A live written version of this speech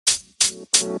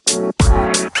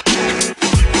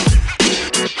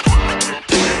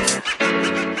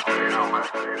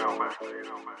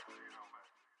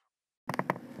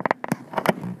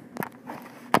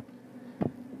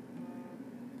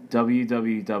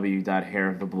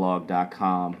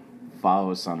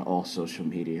Follow us on all social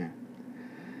media.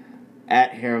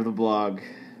 At Hair of the Blog,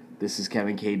 this is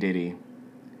Kevin K. Diddy.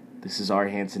 This is R.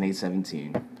 Hanson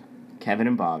 817. Kevin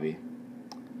and Bobby,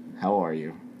 how are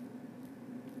you?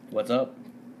 What's up?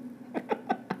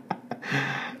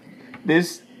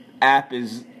 This app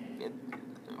is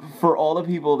for all the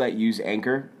people that use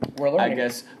Anchor. We're learning. I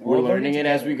guess we're learning it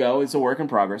as we go. It's a work in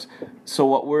progress. So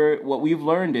what we've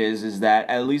learned is that,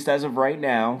 at least as of right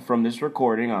now, from this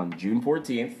recording on June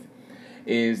 14th,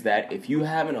 is that if you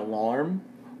have an alarm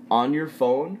on your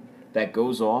phone that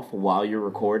goes off while you're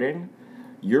recording,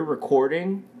 your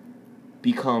recording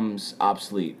becomes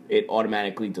obsolete. It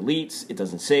automatically deletes, it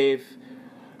doesn't save,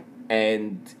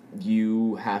 and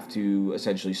you have to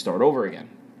essentially start over again.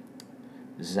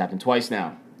 This has happened twice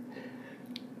now.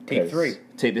 Take three.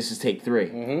 This is take three.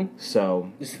 Mm-hmm.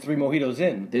 So this is 3 mojitos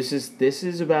in. This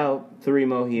is about 3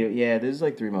 mojitos. Yeah, this is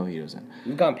like 3 mojitos in.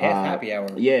 We've gone past happy hour.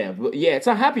 Yeah, it's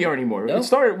not happy hour anymore. No?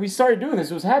 We started doing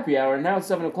this. It was happy hour, and now it's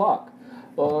 7:00.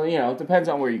 Well, it depends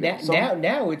on where you go.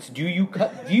 Now it's do you pull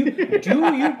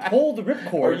the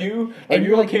ripcord? Are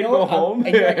you okay to go home?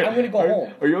 And you're like, I'm going to go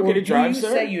home. Are you okay to drive, sir? Do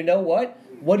you say, you know what?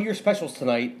 What are your specials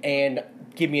tonight? And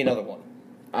give me another one.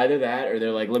 Either that, or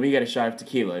they're like, let me get a shot of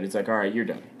tequila, and it's like, all right, you're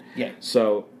done. Yeah.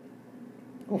 So,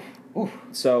 Oof.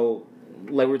 So,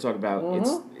 like we were talking about,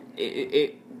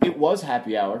 it was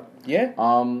happy hour. Yeah.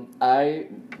 I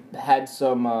had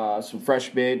some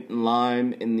fresh mint and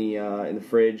lime in the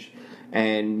fridge,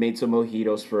 and made some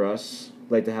mojitos for us.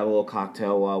 Like to have a little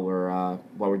cocktail while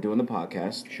we're doing the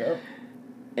podcast. Sure.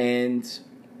 And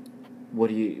what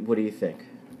do you think?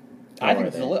 I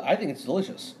think it's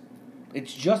delicious.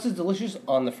 It's just as delicious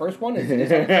on the first one as it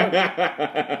is on the third one.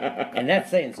 And that's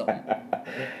saying something.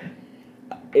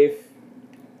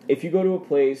 If you go to a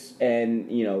place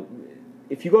and,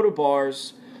 if you go to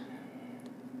bars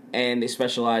and they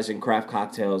specialize in craft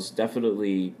cocktails,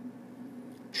 definitely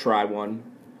try one.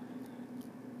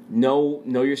 Know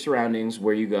your surroundings,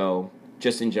 where you go,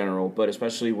 just in general, but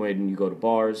especially when you go to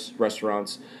bars,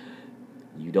 restaurants.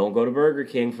 You don't go to Burger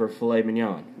King for filet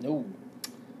mignon. No.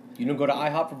 You don't go to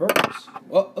IHOP for burgers.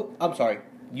 Oh, I'm sorry.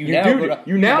 You now do. Go to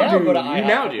IHOP for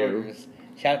burgers.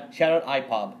 Shout out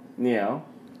iPod.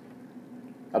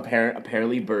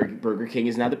 Apparently Burger King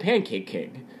is now the Pancake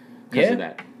King because of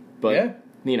that. But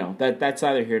that's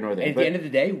neither here nor there. And at the end of the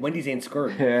day, Wendy's ain't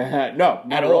screwed. No,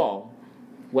 not at all.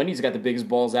 Wendy's got the biggest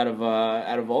balls out of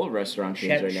all the restaurant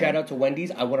chains right now. Shout out to Wendy's.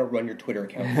 I want to run your Twitter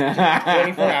account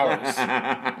 24 hours.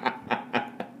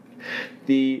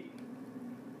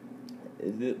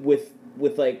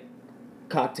 With like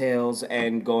cocktails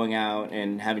and going out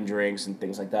and having drinks and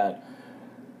things like that,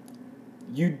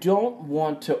 you don't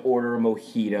want to order a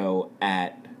mojito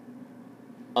at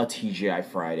a TGI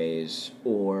Fridays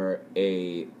or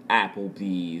a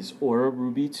Applebee's or a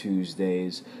Ruby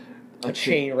Tuesdays. A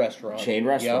chain restaurant.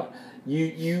 Yep.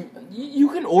 You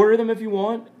can order them if you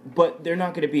want, but they're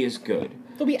not going to be as good.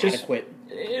 They'll be adequate.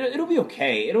 It'll be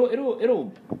okay.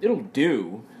 It'll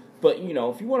do. But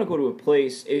if you want to go to a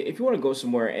place, if you want to go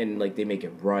somewhere and like they make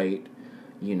it right,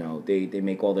 they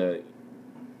make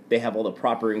they have all the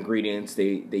proper ingredients.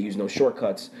 They use no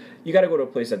shortcuts. You got to go to a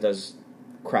place that does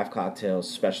craft cocktails,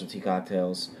 specialty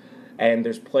cocktails. And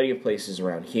there's plenty of places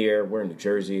around here. We're in New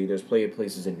Jersey. There's plenty of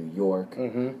places in New York.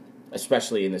 Mm-hmm.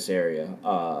 Especially in this area.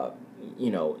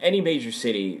 Any major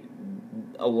city,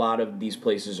 a lot of these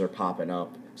places are popping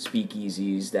up.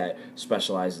 Speakeasies that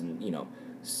specialize in,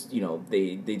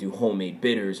 they do homemade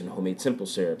bitters and homemade simple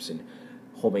syrups and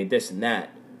homemade this and that.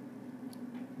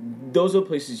 Those are the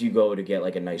places you go to get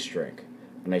like a nice drink,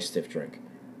 a nice stiff drink.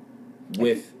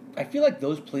 I feel like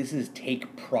those places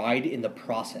take pride in the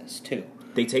process too.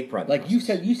 They take pride. Like you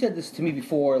said this to me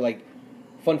before. Like,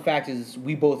 fun fact is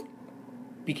we both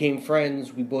became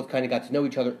friends. We both kind of got to know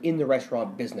each other in the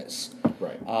restaurant business.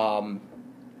 Right.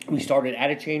 We started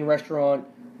at a chain restaurant.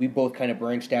 We both kind of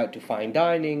branched out to fine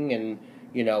dining, and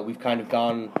we've kind of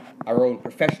gone our own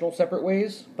professional separate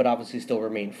ways, but obviously still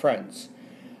remain friends.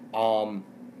 A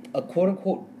quote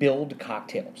unquote build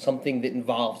cocktail, something that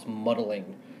involves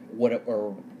muddling,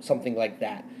 or something like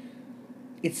that.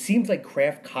 It seems like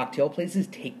craft cocktail places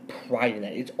take pride in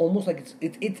that. It's almost like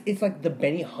it's like the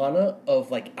Benihana of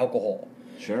like alcohol.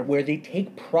 Sure. Where they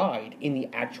take pride in the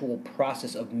actual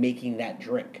process of making that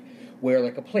drink. Where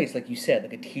like a place, like you said,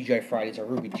 like a TGI Fridays, or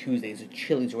Ruby Tuesdays, or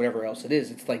Chili's, or whatever else it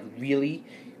is, it's like, really,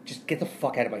 just get the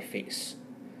fuck out of my face.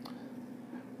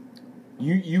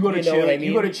 You go to You know what I You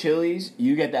mean? go to Chili's.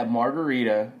 You get that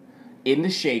margarita in the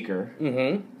shaker,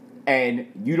 and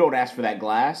you don't ask for that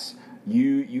glass.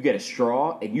 You get a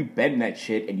straw and you bend that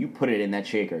shit and you put it in that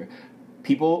shaker.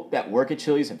 People that work at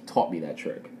Chili's have taught me that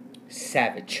trick.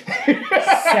 Savage.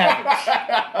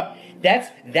 Savage.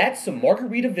 That's some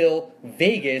Margaritaville,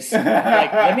 Vegas.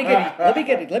 Like, let me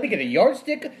get a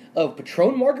yardstick of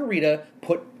Patron margarita,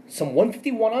 put some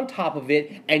 151 on top of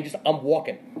it, and just I'm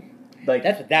walking. Like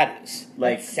That's what that is.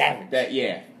 like That's savage. That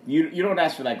You don't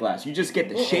ask for that glass. You just get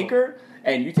the shaker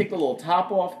and you take the little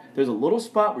top off. There's a little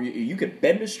spot where you can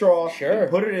bend the straw, Sure. and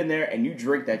put it in there, and you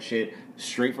drink that shit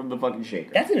straight from the fucking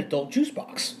shaker. That's an adult juice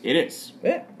box. It is.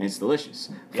 Yeah. And it's delicious.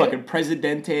 Yeah. Fucking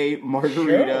Presidente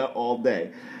margarita Sure. all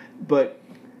day. But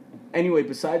anyway,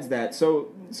 besides that, so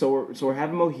we're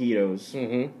having mojitos,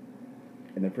 and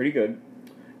they're pretty good.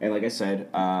 And like I said,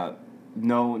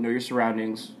 know your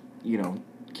surroundings. You know,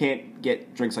 can't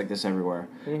get drinks like this everywhere,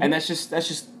 and that's just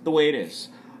the way it is.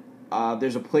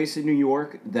 There's a place in New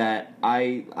York that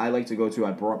I like to go to.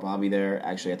 I brought Bobby there,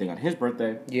 actually, I think on his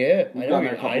birthday. Yeah, We've I know gone what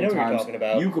there a couple you're times. talking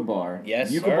about. Yucca Bar.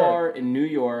 Yes, Yucca sir. Bar in New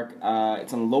York.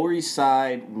 It's on the Lower East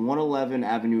Side, 111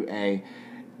 Avenue A.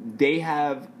 They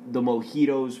have the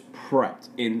mojitos prepped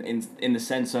in the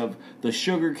sense of the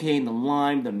sugar cane, the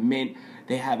lime, the mint.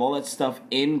 They have all that stuff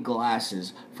in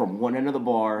glasses from one end of the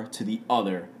bar to the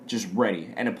other, just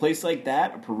ready. And a place like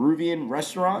that, a Peruvian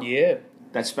restaurant, Yeah.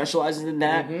 that specializes in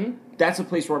that, that's a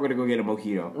place where I'm going to go get a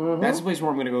mojito. That's a place where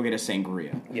I'm going to go get a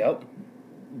sangria. Yep.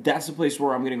 That's a place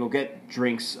where I'm going to go get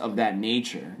drinks of that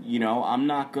nature. You know, I'm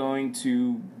not going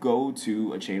to go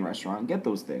to a chain restaurant and get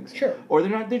those things. Sure. Or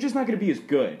they're just not going to be as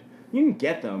good. You can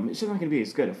get them, it's just not going to be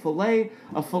as good. A fillet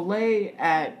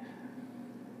at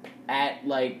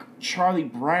like Charlie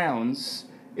Brown's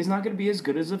is not going to be as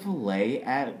good as a fillet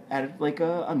at like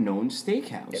a known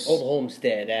steakhouse. Old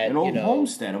Homestead at An old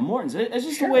Homestead, a Morton's. It's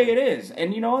just Sure. the way it is.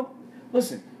 And you know what?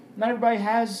 Listen, not everybody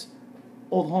has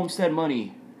Old Homestead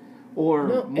money or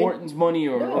No, Morton's money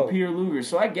or no. Peter Luger.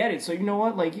 So I get it. So you know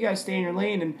what? Like, you got to stay in your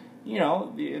lane and, you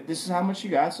know, this is how much you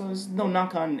got. So there's no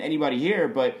knock on anybody here.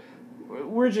 But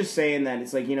we're just saying that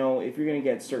it's like, you know, if you're going to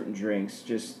get certain drinks,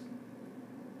 just,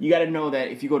 you got to know that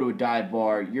if you go to a dive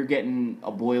bar, you're getting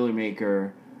a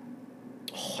Boilermaker.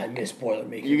 Oh, I miss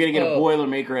Boilermaker. You're going to get a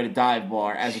Boilermaker at a dive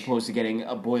bar as opposed to getting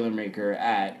a Boilermaker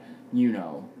at, you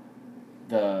know,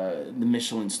 the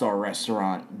Michelin star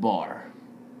restaurant bar.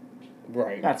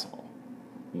 Right. That's all.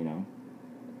 You know.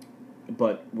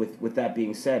 But with that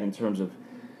being said, in terms of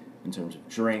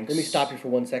drinks, Let me stop you for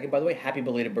 1 second. By the way, happy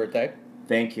belated birthday.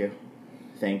 Thank you.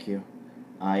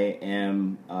 I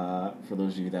am, for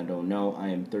those of you that don't know, I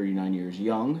am 39 years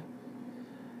young,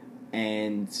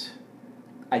 and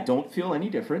I don't feel any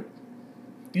different.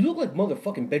 You look like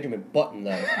motherfucking Benjamin Button,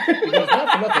 though. Because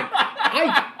not for nothing,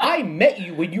 I met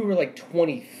you when you were like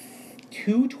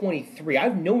 22, 23.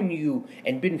 I've known you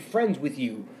and been friends with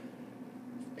you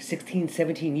 16,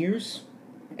 17 years.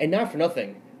 And not for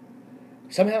nothing,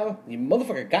 somehow the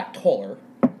motherfucker got taller.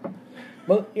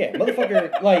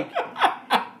 Motherfucker, like,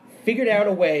 figured out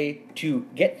a way to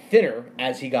get thinner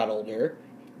as he got older,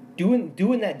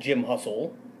 doing that gym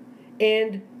hustle,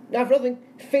 and not for nothing,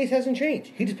 his face hasn't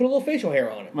changed. He just put a little facial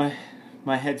hair on it.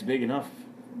 My head's big enough.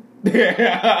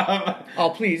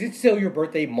 Oh, please, it's still your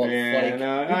birthday month. Yeah, like,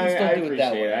 no, we can still do it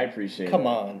that way. I appreciate it. Come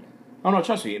on. Oh no,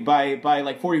 trust me. By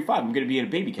like 45, I'm gonna be in a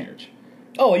baby carriage.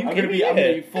 Oh, are you I'm kidding gonna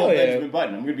me? be full Hell yeah. Benjamin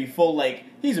Button. I'm gonna be full like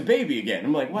he's a baby again.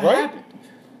 I'm like, what Right? happened?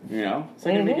 You know, it's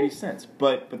not gonna make any sense.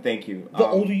 But thank you. The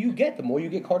older you get, the more you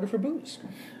get carded for booze.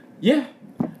 Yeah,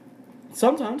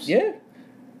 sometimes. Yeah.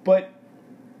 But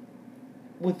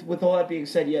with all that being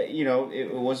said, yeah, you know,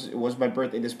 it was my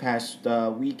birthday this past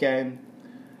weekend.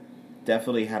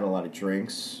 Definitely had a lot of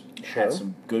drinks. Sure. Had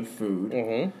some good food.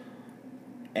 Mm-hmm.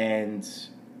 And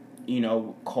you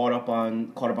know, caught up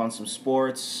on some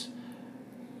sports.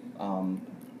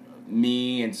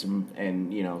 Me and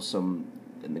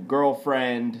the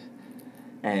girlfriend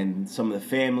and some of the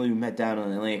family we met down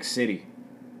in Atlantic City.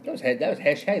 That was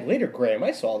hashtag later, Graham.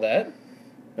 I saw that.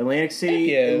 Atlantic City.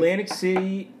 Heck yeah. Atlantic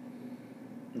City.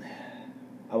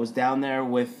 I was down there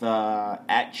with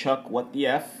at Chuck What the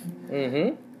F.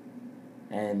 Mm-hmm.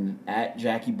 And at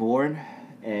Jackie Bourne.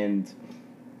 And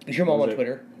Is your mom Was on it-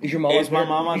 Twitter? Is your mom on Is Twitter? my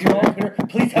mom on Is your mom on Twitter?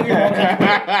 Please tell me your mom's on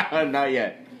Twitter. Not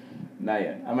yet.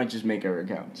 I might just make her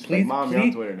account. Just Please, like, Mom, you're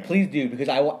on Twitter now. please do, because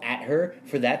I will at her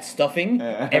for that stuffing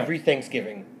every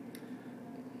Thanksgiving.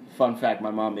 Fun fact,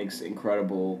 my mom makes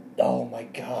incredible Oh my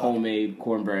god. homemade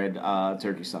cornbread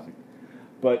turkey stuffing.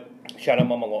 But, Shout out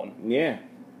Mama Lawn. yeah.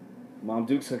 Mom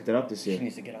Duke's hooked it up this She year.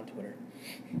 needs to get on Twitter.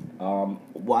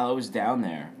 While I was down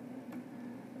there,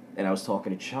 and I was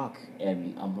talking to Chuck,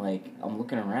 and I'm like, I'm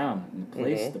looking around, and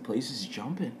Mm-hmm. the place is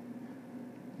jumping.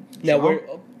 Now, Jump.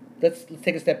 let's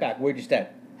take a step back. Where'd you stay?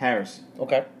 Harris.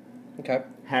 Okay.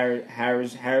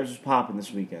 Harris was popping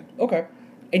this weekend. Okay.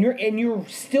 And you're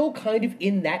still kind of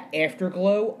in that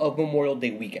afterglow of Memorial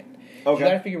Day weekend. Okay. You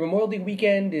got to figure Memorial Day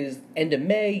weekend is end of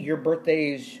May. Your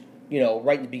birthday is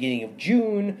right in the beginning of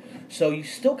June, so you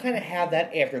still kind of have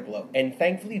that afterglow. And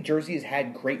thankfully, Jersey has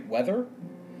had great weather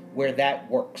where that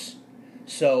works.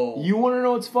 So You want to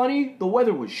know what's funny? The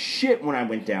weather was shit when I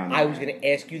went down there. I was going to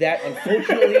ask you that.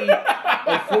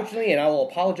 Unfortunately, and I will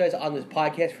apologize on this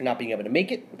podcast for not being able to make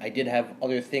it. I did have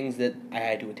other things that I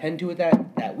had to attend to at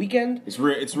that weekend. It's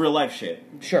real life shit.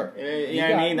 Sure. You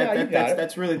know what I mean? That's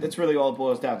That's really all it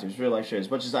boils down to. It's real life shit.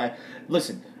 As much as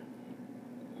listen,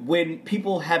 when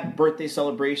people have birthday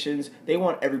celebrations, they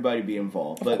want everybody to be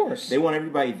involved. Of course. They want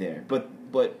everybody there. But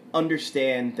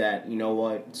understand that, you know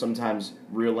what, sometimes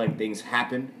real life things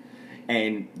happen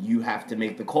and you have to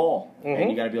make the call. Mm-hmm. And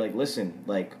you got to be like, listen,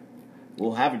 like,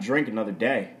 we'll have a drink another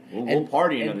day. We'll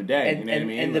party another day. You know what I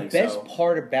mean? And the best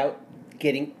part about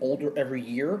getting older every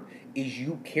year is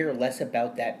you care less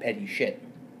about that petty shit.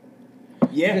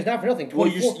 Yeah. Because not for nothing, Well,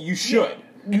 24, you should.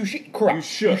 You should. Correct. You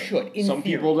should. You should. In Some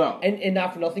theory. people don't. And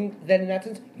not for nothing, then in that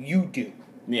sense, you do.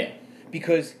 Yeah.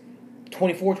 Because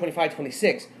 24, 25,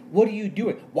 26, what are you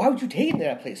doing? Why would you take him to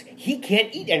that place? He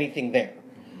can't eat anything there.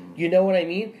 You know what I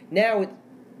mean? Now it's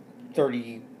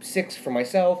 36 for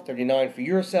myself, 39 for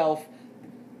yourself.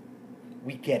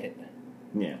 We get it.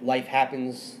 Yeah. Life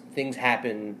happens, things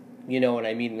happen, you know what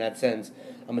I mean in that sense.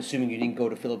 I'm assuming you didn't go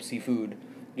to Phillips Seafood,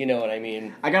 you know what I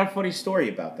mean. I got a funny story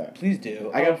about that. Please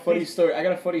do. I got a funny story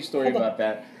Hold on. about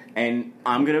that, and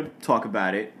I'm gonna talk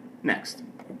about it next.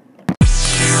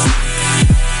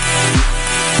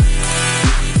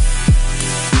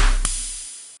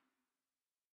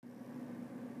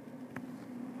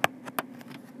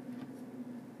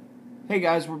 Hey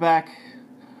guys, we're back.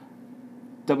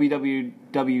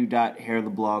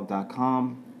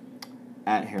 www.hairtheblog.com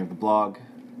 @hairtheblog.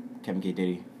 Kevin K.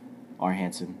 Diddy, R.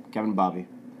 Hansen, Kevin and Bobby.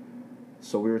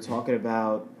 So we were talking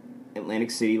about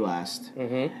Atlantic City last,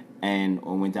 and I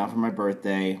went down for my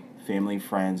birthday. Family,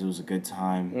 friends. It was a good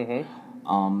time.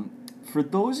 For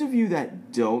those of you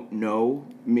that don't know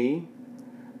me,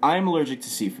 I am allergic to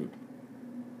seafood,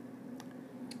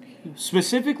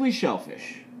 specifically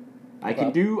shellfish. I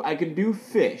can do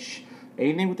fish.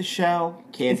 Anything with the shell,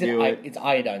 can't do it. It's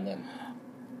iodine then.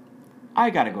 I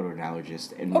gotta go to an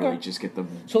allergist and really just get the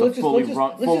let's full just-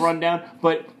 rundown.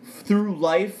 But through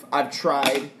life, I've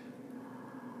tried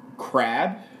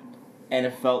crab, and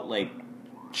it felt like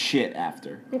shit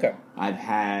after. Okay. I've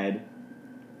had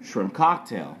shrimp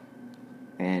cocktail,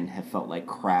 and have felt like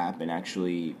crap, and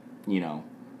actually, I'm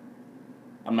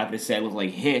not gonna say I look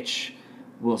like Hitch,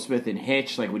 Will Smith in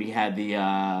Hitch, like when he had the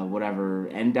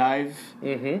endive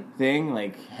thing,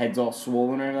 like heads all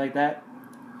swollen or like that.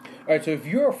 All right, so if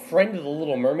you're a friend of the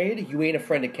Little Mermaid, you ain't a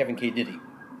friend of Kevin K. Diddy.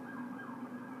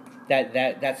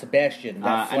 That Sebastian.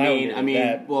 That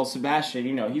flounder, well,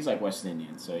 Sebastian, he's like West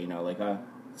Indian, so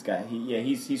this guy,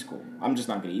 he's cool. I'm just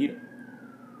not gonna eat him.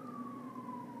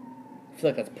 I feel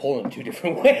like that's pulling two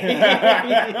different ways.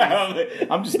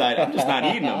 I'm just not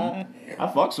eating them. I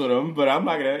fucks with them, but I'm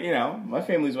not gonna. My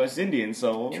family's West Indian,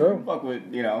 so True. Fuck with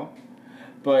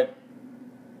But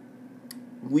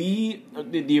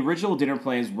the original dinner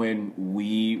plans when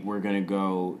we were gonna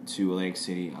go to Atlantic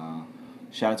City.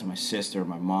 Shout out to my sister,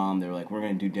 my mom. They were like, "We're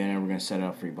gonna do dinner. We're gonna set it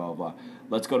up for you." Blah blah blah.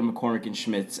 Let's go to McCormick and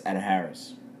Schmidt's at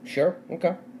Harris. Sure.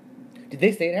 Okay. Did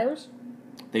they stay at Harris?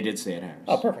 They did stay at Harris.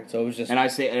 Oh, perfect. So it was just. And I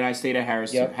stayed at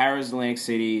Harris. Yep. Too. Harris, Atlantic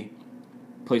City.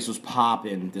 Place was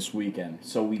popping this weekend,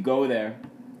 so we go there.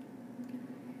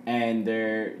 And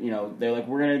they're like,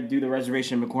 we're gonna do the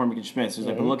reservation at McCormick and Schmidt's. It's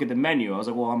like, well, look at the menu. I was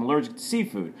like, well, I'm allergic to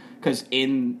seafood because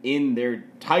in their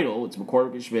title, it's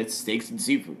McCormick and Schmidt's steaks and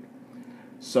seafood.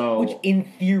 So, which in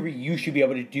theory you should be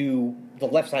able to do the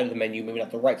left side of the menu, maybe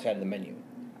not the right side of the menu.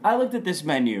 I looked at this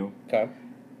menu, Okay.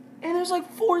 and there's like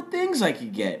 4 things I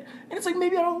could get, and it's like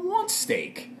maybe I don't want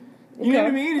steak. You Okay. know what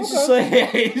I mean? It's just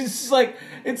like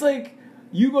it's like.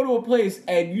 You go to a place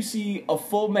and you see a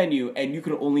full menu and you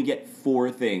can only get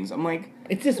 4 things. I'm like,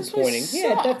 It's disappointing. This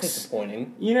Yeah, sucks. that's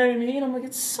disappointing. You know what I mean? I'm like,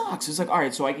 it sucks. It's like, all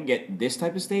right, so I can get this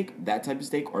type of steak, that type of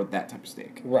steak, or that type of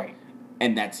steak. Right.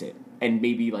 And that's it. And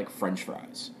maybe like French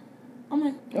fries. I'm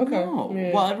like, Okay. no.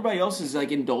 Yeah. While everybody else is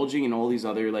like indulging in all these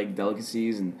other like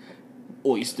delicacies and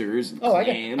oysters and Oh, I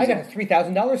clams. got a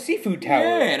 $3,000 seafood tower.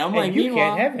 Yeah, and I'm like, you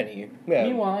meanwhile- can't have any. Yeah.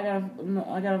 Meanwhile,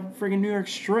 I got a friggin' New York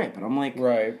strip. And I'm like,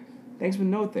 Right. thanks, but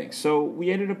no thanks. So we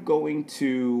ended up going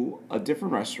to a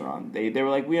different restaurant. They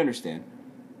were like, we understand.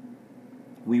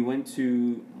 we went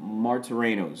to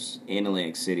Martoreno's in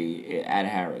Atlantic City at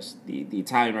Harris, the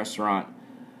Italian restaurant.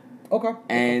 Okay.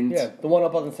 And yeah, the one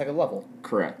up on the second level.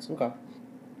 Correct. Okay.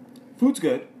 Food's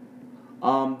good.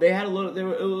 They had a little. It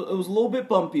was a little bit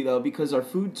bumpy though because our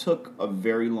food took a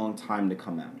very long time to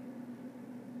come out.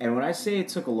 And when I say it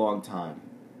took a long time,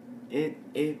 it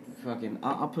fucking.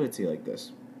 I'll put it to you like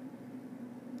this.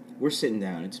 We're sitting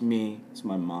down. It's me. It's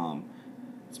my mom.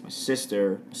 It's my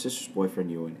sister's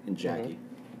boyfriend Ewan, and Jackie.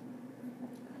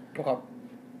 Okay.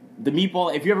 The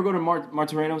meatball. If you ever go to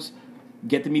Martoreno's,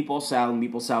 get the meatball salad.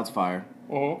 Meatball salad's fire.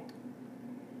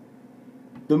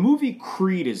 The movie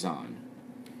Creed is on.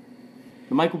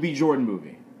 The Michael B. Jordan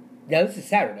movie. Yeah, this is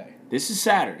Saturday. This is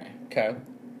Saturday. Okay.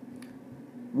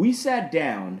 We sat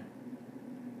down.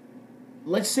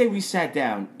 Let's say we sat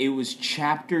down. It was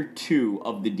chapter 2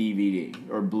 of the DVD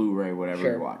or Blu-ray, whatever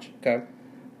you're watching. Okay.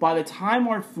 By the time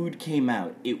our food came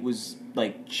out, it was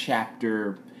like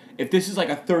chapter. If this is like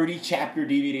a 30-chapter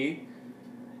DVD,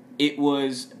 it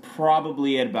was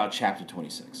probably at about chapter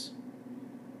 26.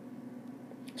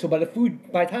 So by the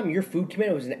time your food came in,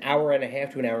 it was an hour and a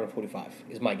half to an hour and 45,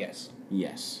 is my guess.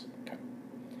 Yes. Okay.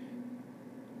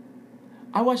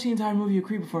 I watched the entire movie of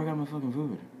Creed before I got my fucking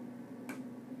food.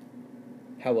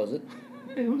 How was it?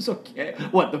 It was okay.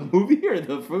 What, the movie or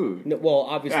the food? No, well,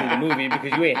 obviously the movie,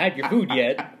 because you ain't had your food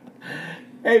yet.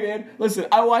 Hey man, listen,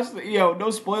 I watched,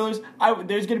 no spoilers,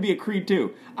 there's gonna be a Creed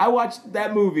 2. I watched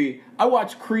that movie, I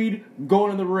watched Creed go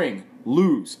into the ring,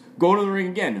 lose. Go into the ring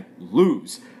again,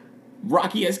 lose.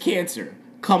 Rocky has cancer,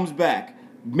 comes back.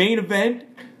 Main event,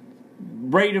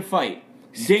 ready to fight.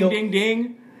 Ding, ding,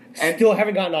 ding. And still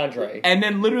haven't gotten Andre. And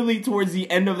then literally towards the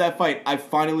end of that fight, I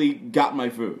finally got my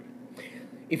food.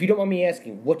 If you don't mind me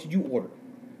asking, what did you order?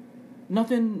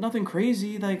 Nothing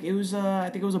crazy. Like, it was, I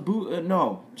think it was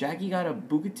no. Jackie got a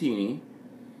bucatini.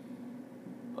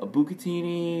 A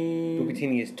bucatini.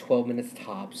 Bucatini is 12 minutes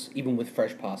tops, even with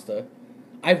fresh pasta.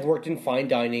 I've worked in fine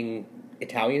dining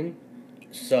Italian,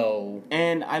 so...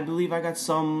 And I believe I got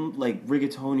some, like,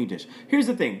 rigatoni dish. Here's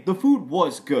the thing. The food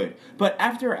was good. But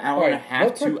after an hour and a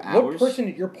half, 2 hours... What person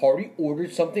at your party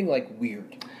ordered something, like,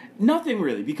 weird? Nothing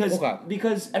really,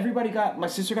 because everybody my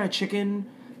sister got a chicken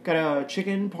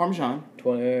parmesan.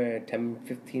 10,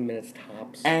 15 minutes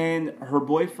tops. And her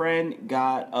boyfriend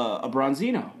got a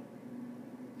bronzino.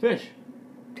 Fish.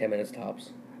 10 minutes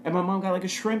tops. And my mom got like a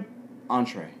shrimp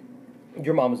entree.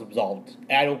 Your mom is absolved.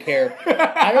 I don't care.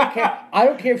 I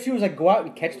don't care if she was like, go out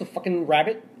and catch the fucking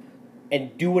rabbit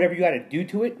and do whatever you gotta do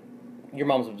to it. Your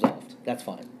mom's absolved. That's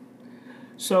fine.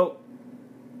 So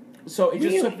it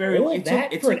just took very long. An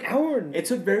hour. It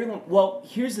took very long. Well,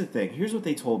 here's the thing. Here's what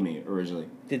they told me originally.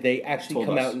 Did they actually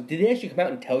come out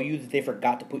and tell you that they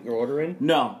forgot to put your order in?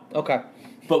 No. Okay.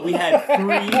 But we had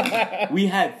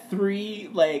three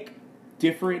like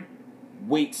different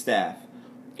wait staff,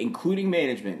 including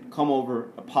management, come over,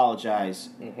 apologize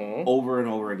over and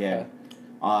over again.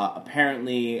 Okay.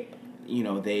 Apparently,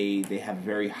 they have a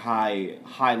very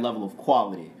high level of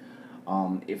quality.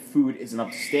 If food isn't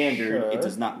up to standard, it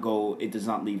does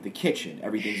not leave the kitchen.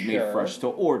 Everything's made fresh to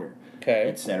order,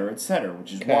 et cetera,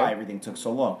 which is why everything took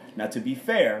so long. Now, to be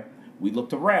fair, we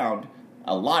looked around.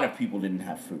 A lot of people didn't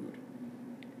have food.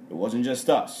 It wasn't just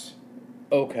us.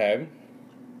 Okay.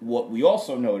 What we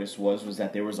also noticed was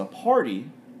that there was a party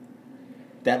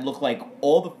that looked like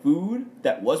all the food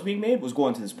that was being made was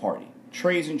going to this party.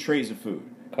 Trays and trays of food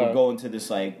were going to this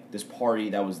party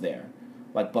that was there,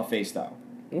 like buffet style.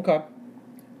 Okay.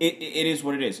 It is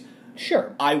what it is.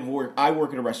 Sure. I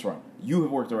work in a restaurant. You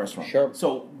have worked in a restaurant. Sure.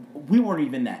 So we weren't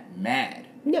even that mad.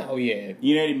 No, yeah.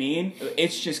 You know what I mean?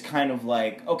 It's just kind of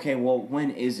like, okay, well,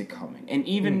 when is it coming? And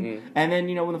even, and then,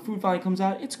 when the food finally comes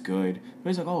out, it's good.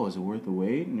 But it's like, oh, is it worth the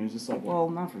wait? And it was just like, well,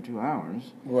 not for 2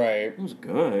 hours. Right. It was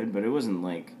good, but it wasn't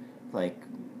like.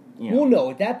 Well, no,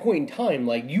 at that point in time,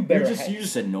 like, you better... You're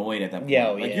just annoyed at that point. Yeah,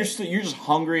 like, you're just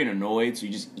hungry and annoyed, so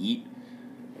you just eat.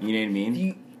 You know what I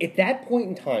mean? At that point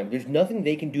in time, there's nothing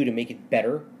they can do to make it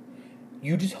better.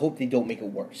 You just hope they don't make it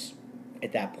worse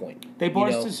at that point. They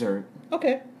bought us dessert.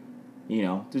 Okay.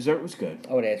 Dessert was good.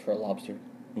 I would ask for a lobster.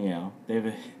 They I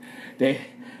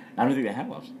don't think they have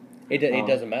lobster. It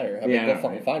doesn't matter. I mean, go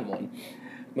fucking find one.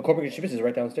 McCormick and Shippers is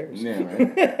right downstairs. Yeah,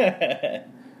 right.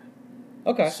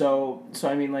 Okay. So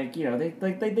I mean, they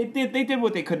did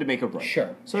what they could to make it right.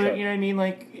 Sure. So you know what I mean,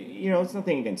 it's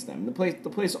nothing against them. The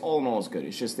place all in all is good.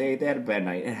 It's just they had a bad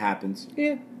night. It happens.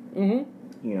 Yeah.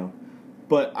 Mm-hmm.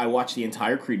 But I watched the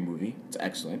entire Creed movie. It's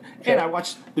excellent. Sure. And I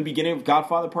watched the beginning of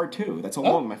Godfather Part 2. That's how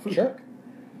long my food took.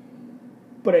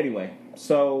 But anyway,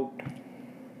 so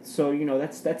that's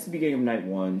the beginning of night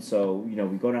one. So we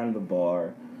go down to the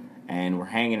bar, and we're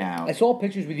hanging out. I saw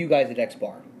pictures with you guys at X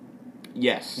Bar.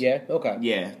 Yes. Yeah. Okay.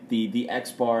 Yeah. The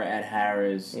X Bar at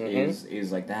Harrah's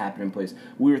is like the happening place.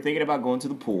 We were thinking about going to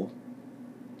the pool.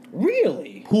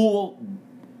 Really? Pool.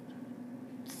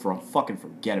 Fucking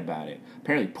forget about it.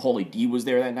 Apparently, Paulie D was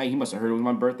there that night. He must have heard it was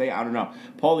my birthday. I don't know.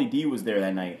 Paulie D was there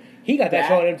that night. He got that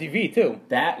show on MTV too.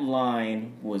 That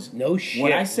line was no shit.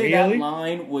 When I say really?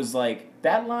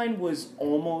 that line was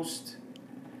almost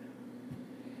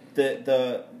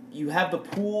the you have the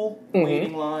pool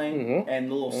waiting line and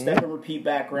the little step and repeat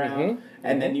background,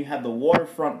 and then you have the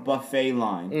waterfront buffet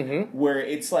line where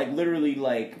it's like literally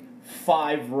like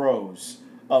 5 rows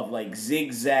of like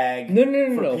zigzag.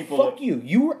 No. Fuck you.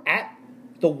 You were at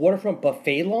the waterfront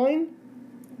buffet line?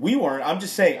 We weren't. I'm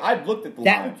just saying. I looked at the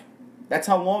line. That's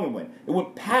how long it went. It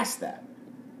went past that.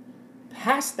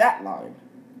 Past that line.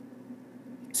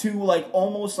 To like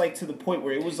almost like to the point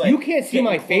where it was like you can't see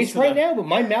my face right now, but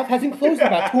my mouth hasn't closed in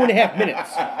about 2.5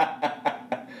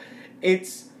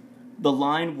 minutes. The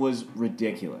line was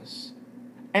ridiculous,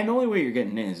 and the only way you're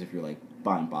getting in is if you're like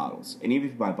buying bottles, and even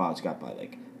if you buy bottles, you got to buy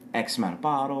like X amount of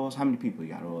bottles. How many people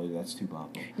you got? Oh, that's 2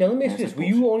 bottles. Now let me ask you this: were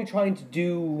you only trying to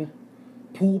do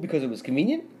pool because it was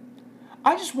convenient?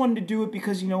 I just wanted to do it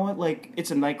because you know what, like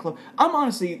it's a nightclub. I'm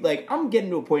honestly like I'm getting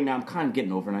to a point now. I'm kind of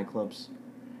getting over nightclubs.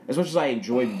 As much as I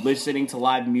enjoy listening to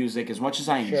live music, as much as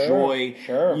I enjoy,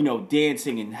 you know,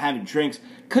 dancing and having drinks,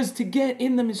 because to get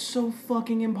in them is so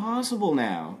fucking impossible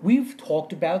now. We've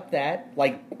talked about that,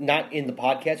 like, not in the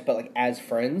podcast, but, like, as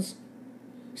friends,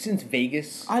 since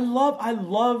Vegas. I love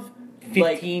 15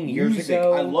 like, years music.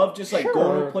 ago. I love just, like,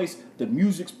 going to a place, the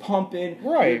music's pumping,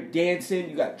 right. You're dancing,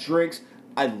 you got drinks.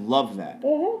 I love that.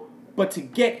 Uh-huh. But to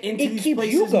get into these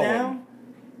places now...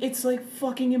 It's like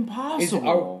fucking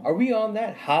impossible. Are we on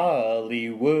that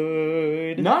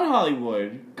Hollywood? Not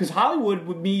Hollywood, because Hollywood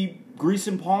would be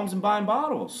greasing palms and buying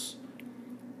bottles.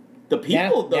 The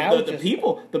people,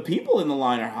 the people in the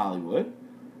line are Hollywood,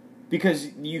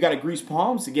 because you got to grease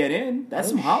palms to get in. That's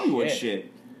some Hollywood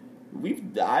shit.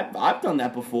 I've done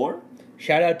that before.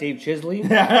 Shout out Dave Chisley.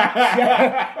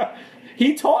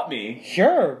 He taught me.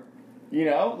 Sure. You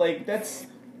know, like that's.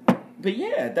 But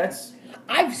yeah, that's.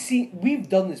 We've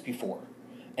done this before,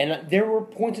 and there were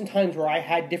points in times where I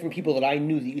had different people that I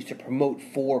knew that used to promote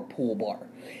for Pool Bar,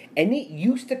 and it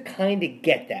used to kind of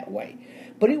get that way,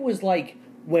 but it was like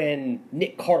when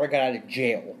Nick Carter got out of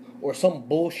jail or some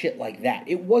bullshit like that.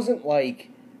 It wasn't like,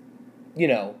 you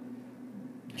know,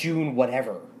 June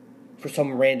whatever for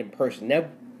some random person. Now,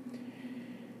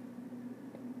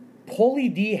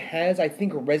 Paulie D has, I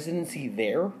think, a residency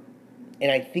there,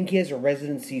 and I think he has a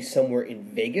residency somewhere in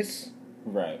Vegas.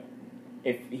 Right.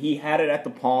 If he had it at the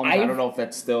Palms, I don't know if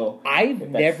that's still. I have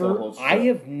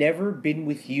never been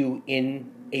with you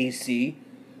in AC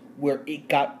where it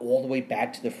got all the way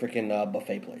back to the freaking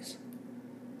buffet place.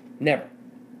 Never.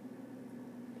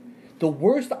 The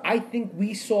worst I think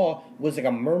we saw was like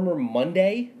a Murmur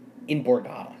Monday in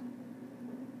Borgata,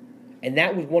 and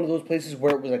that was one of those places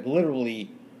where it was like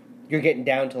literally, you're getting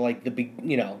down to like the big,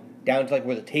 you know, down to like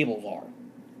where the tables are.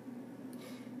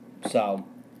 So.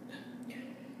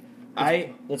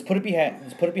 Let's put it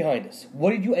behind us.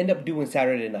 What did you end up doing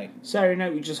Saturday night? Saturday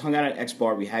night, we just hung out at X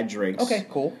Bar. We had drinks. Okay,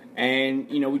 cool. And,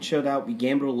 you know, we chilled out. We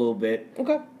gambled a little bit.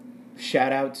 Okay.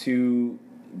 Shout out to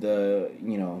the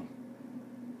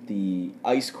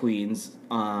Ice Queens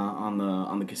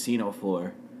on the casino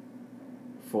floor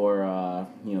for,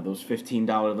 those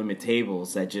 $15 limit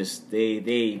tables that just,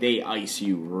 they ice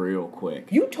you real quick.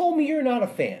 You told me you're not a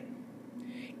fan.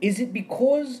 Is it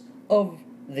because of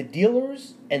the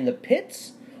dealers and the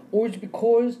pits, or is it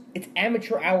because it's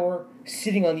amateur hour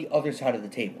sitting on the other side of the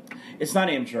table? It's not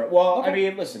amateur. Well, okay. I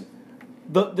mean, listen,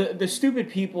 the stupid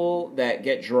people that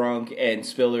get drunk and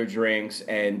spill their drinks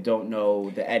and don't know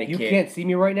the etiquette. You can't see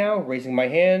me right now, raising my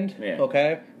hand. Yeah.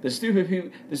 Okay. The stupid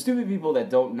people that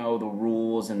don't know the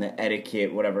rules and the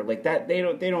etiquette, whatever, like that, they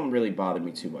don't really bother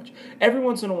me too much. Every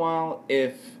once in a while,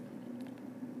 if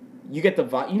you get the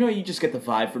vibe, you just get the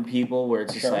vibe from people where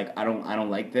it's just like, I don't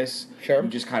like this. Sure. You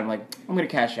just kind of like, I'm going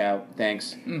to cash out.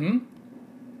 Thanks. Mm-hmm.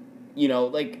 You know,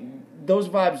 like, those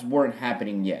vibes weren't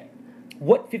happening yet.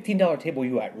 What $15 table were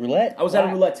you at? Roulette? I was at a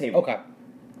roulette table. Okay.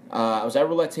 I was at a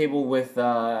roulette table with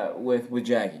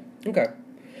Jackie. Okay.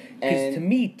 Because to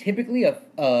me, typically a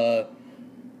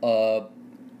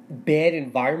bad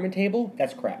environment table,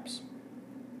 that's craps.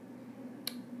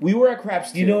 We were at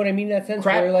Craps too. You know what I mean in that sense?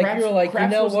 Where like you're like, you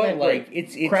know what? Like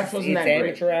it's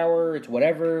amateur hour, it's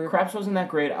whatever. Craps wasn't that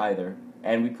great either.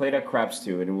 And we played at Craps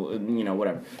too, and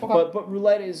whatever. Okay. But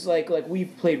roulette is like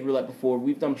we've played roulette before.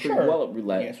 We've done pretty well at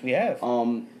roulette. Yes, we have.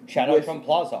 Shout out from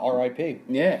Plaza, R.I.P.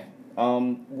 Yeah,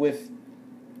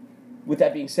 With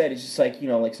that being said, it's just like,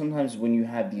 like sometimes when you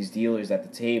have these dealers at the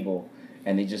table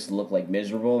and they just look like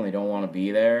miserable and they don't want to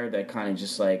be there, that kind of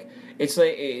just like it's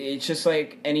just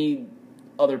like any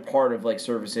other part of like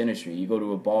service industry. You go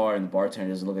to a bar and the bartender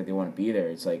doesn't look like they want to be there.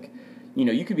 It's like,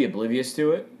 you could be oblivious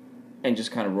to it and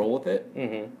just kind of roll with it,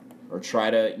 or try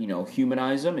to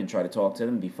humanize them and try to talk to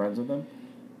them, and be friends with them,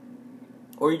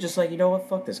 or you're just like, you know what,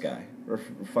 fuck this guy or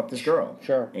fuck this girl,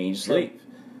 Sure, and you just leave.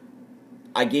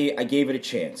 I gave it a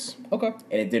chance. Okay.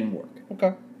 And it didn't work.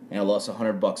 Okay. And I lost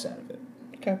 $100 out of it.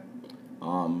 Okay.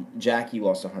 Jackie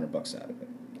lost $100 out of it.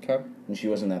 Okay. And she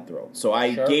wasn't that thrilled. So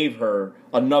I gave her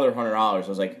another $100. I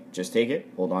was like, just take it,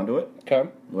 hold on to it. Okay.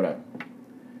 Whatever.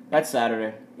 That's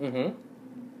Saturday. Mm-hmm.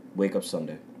 Wake up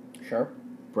Sunday. Sure.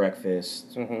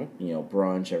 Breakfast. Mm-hmm.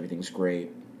 Brunch. Everything's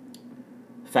great.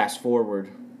 Fast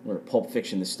forward. We're going to Pulp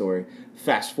Fiction this story.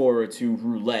 Fast forward to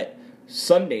roulette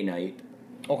Sunday night.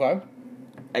 Okay.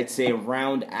 I'd say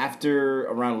around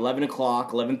 11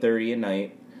 o'clock, 11:30 at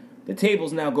night. The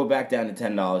tables now go back down to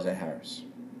 $10 at Harris.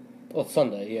 Well, it's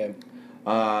Sunday, yeah.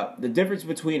 The difference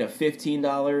between a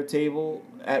 $15 table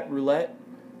at roulette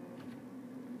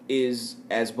is,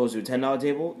 as opposed to a $10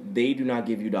 table, they do not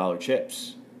give you dollar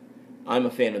chips. I'm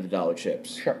a fan of the dollar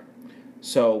chips. Sure.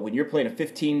 So when you're playing a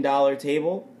 $15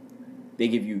 table, they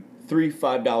give you 3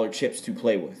 $5 chips to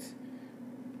play with.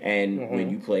 And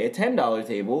when you play a $10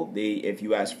 table, if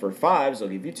you ask for fives, they'll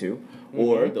give you 2,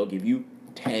 or they'll give you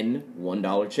 10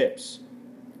 $1 chips.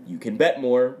 You can bet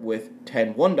more with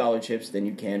 10 $1 chips than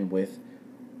you can with,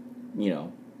 3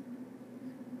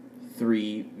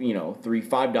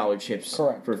 $5 chips.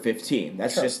 Correct. For 15.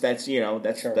 That's Sure.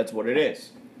 That's what it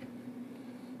is.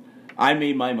 I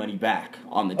made my money back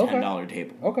on the $10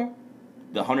 table. Okay.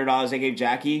 The $100 I gave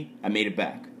Jackie, I made it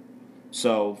back.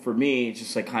 So for me, it's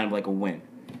just like kind of like a win.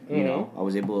 I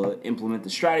was able to implement the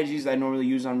strategies that I normally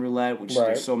use on roulette, which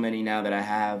there's so many now that I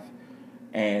have,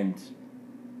 and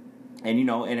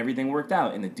everything worked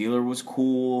out. And the dealer was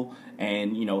cool,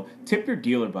 and tip your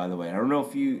dealer, by the way. I don't know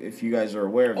if you guys are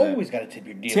aware of that. Always gotta tip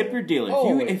your dealer. Tip your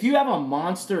dealer. If you have a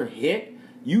monster hit,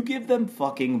 you give them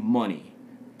fucking money.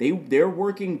 They're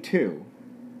working too.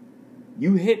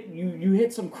 You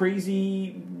hit some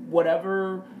crazy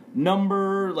whatever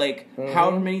number, like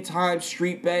however many times,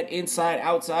 street bet, inside,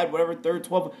 outside, whatever, third,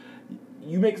 12,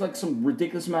 you make like some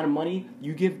ridiculous amount of money,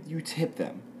 you tip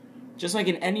them. Just like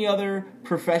in any other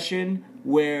profession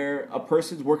where a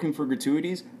person's working for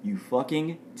gratuities, you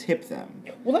fucking tip them.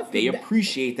 Well, they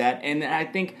appreciate that, and I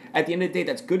think at the end of the day,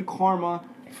 that's good karma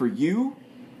for you,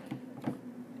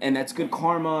 and that's good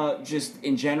karma just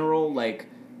in general, like,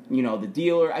 the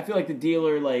dealer, I feel like the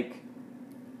dealer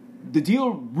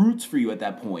roots for you at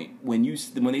that point when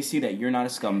they see that you're not a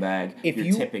scumbag.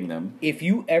 You're tipping them. If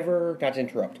you ever, not to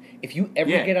interrupt, if you ever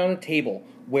get on a table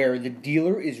where the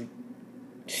dealer is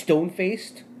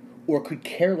stone-faced or could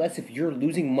care less if you're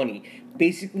losing money,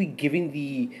 basically giving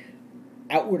the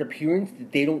outward appearance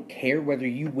that they don't care whether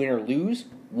you win or lose,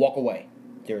 walk away.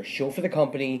 They're a show for the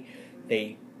company.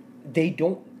 They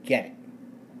don't get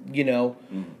it,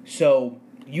 So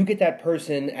you get that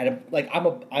person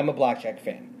I'm a blackjack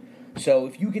fan. So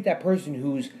if you get that person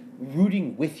who's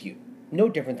rooting with you, no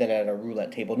different than at a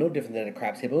roulette table, no different than at a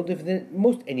craps table, no different than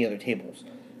most any other tables,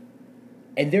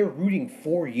 and they're rooting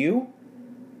for you,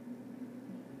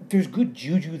 there's good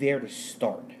juju there to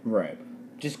start. Right.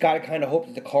 Just got to kind of hope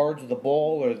that the cards or the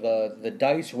ball or the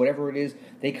dice or whatever it is,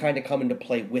 they kind of come into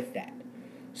play with that.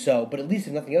 So, but at least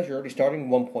if nothing else, you're already starting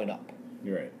 1 point up.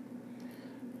 You're right.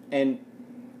 And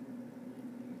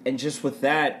just with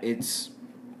that, it's...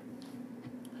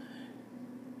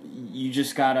 You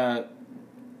just gotta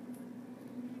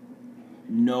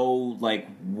know, like,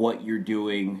 what you're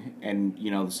doing, and,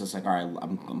 it's just like, all right,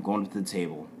 I'm going to the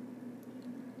table.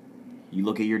 You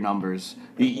look at your numbers.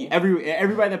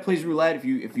 Everybody that plays roulette, if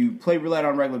you play roulette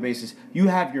on a regular basis, you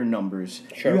have your numbers.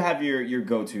 Sure. You have your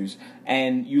go-tos.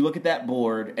 And you look at that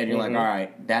board, and you're like, all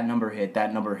right, that number hit,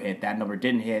 that number hit, that number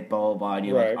didn't hit, blah, blah, blah. And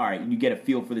you're like, all right, you get a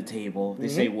feel for the table. They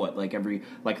say what? Like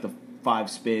the 5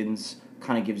 spins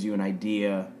kind of gives you an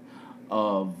idea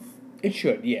of... It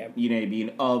should, yeah. You know what I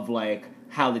mean? Of, like,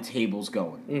 how the table's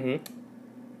going. Mm-hmm.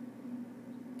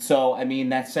 So, I mean,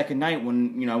 that second night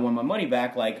when, I won my money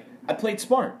back, like... I played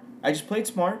smart. I just played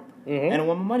smart, and I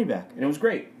won my money back, and it was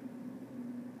great.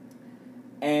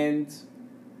 And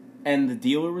the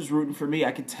dealer was rooting for me.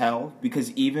 I could tell,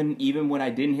 because even when I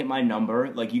didn't hit my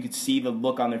number, like, you could see the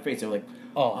look on their face. They were like,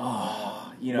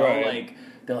 right. like,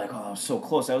 they're like, oh, so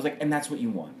close. I was like, and that's what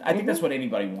you want. I think that's what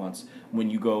anybody wants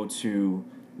when you go to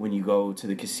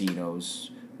the casinos,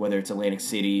 whether it's Atlantic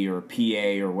City or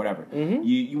PA or whatever. Mm-hmm.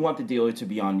 You want the dealer to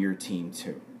be on your team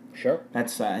too. Sure.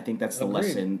 That's I think that's the Agreed.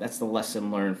 lesson. That's the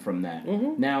lesson learned from that.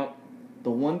 Mm-hmm. Now, the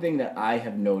one thing that I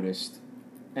have noticed,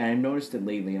 and I noticed it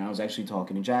lately, and I was actually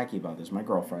talking to Jackie about this, my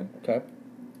girlfriend. Okay.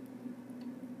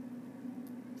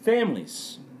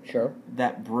 Families Sure.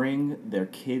 that bring their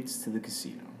kids to the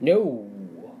casino. No.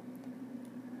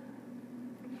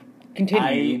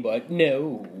 Continue, but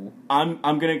no. I'm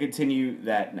gonna continue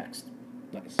that next.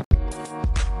 Nice.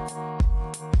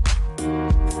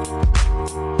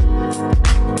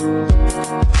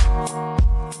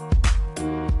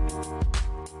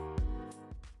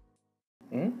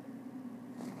 Hmm?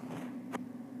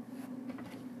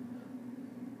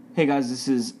 Hey guys, this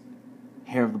is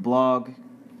Hair of the Blog,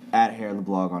 at Hair of the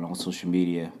Blog on all social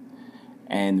media.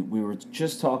 And we were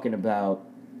just talking about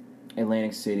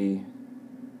Atlantic City.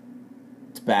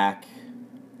 It's back,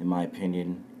 in my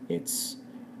opinion. It's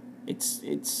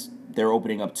they're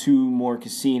opening up 2 more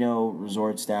casino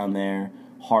resorts down there.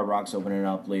 Hard Rock's opening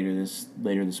up later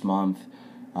this month.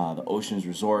 The Oceans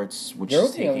Resorts, which They're is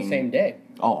opening taking, on the same day.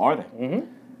 Oh, are they?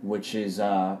 Mm-hmm. Which is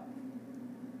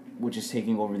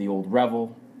taking over the old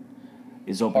Revel.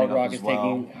 Is opening Hard Rock up as is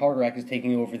well. Hard Rock is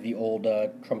taking over the old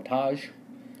Trumptage.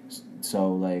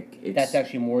 So like it's That's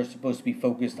actually more supposed to be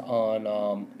focused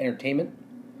on entertainment,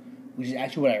 which is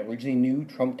actually what I originally knew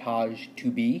Trumptage to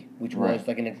be, which was Right.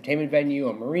 like an entertainment venue,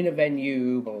 a marina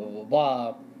venue, blah blah blah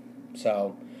blah.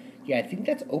 So, yeah, I think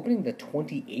that's opening the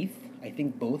 28th. I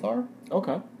think both are.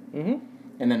 okay. Mm-hmm.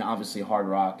 And then obviously Hard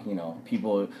Rock.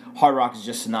 Hard Rock is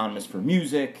just synonymous for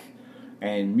music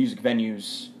and music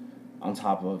venues. On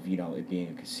top of it being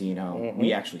a casino, Mm-hmm.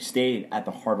 we actually stayed at the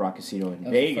Hard Rock Casino in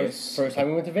Vegas. First time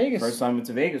we went to Vegas. First time we went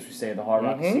to Vegas, we stayed at the Hard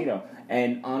Rock Mhm. Casino,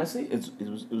 and honestly, it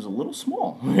was a little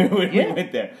small when we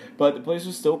went there, but the place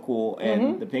was still cool. And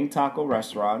Mhm. the Pink Taco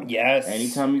restaurant. Yes.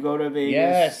 Anytime you go to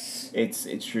Vegas, Yes.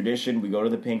 it's tradition. We go to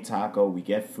the Pink Taco, we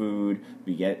get food,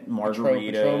 we get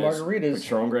margaritas, Patron margaritas.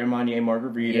 Patron Grand Marnier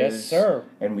margaritas. Yes, sir.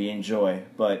 And we enjoy.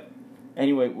 But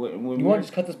anyway, when You want to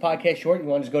just cut this podcast short? You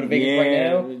want to just go to Vegas right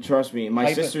now? Trust me. My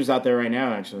Hype it. sister's out there right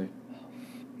now, actually.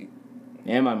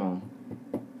 And my mom.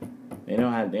 They know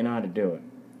how to do it.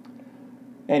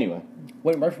 Anyway.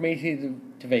 Went right from AC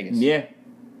to Vegas. Yeah.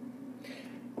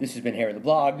 This has been Hair of the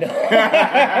Blog. No.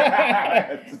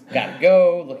 Gotta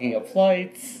go. Looking up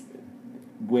flights.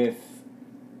 With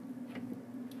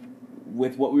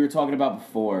what we were talking about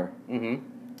before, Mm-hmm.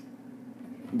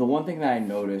 the one thing that I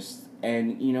noticed,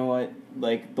 and you know what,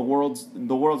 like the world's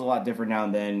a lot different now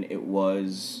than it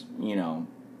was,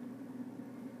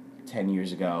 10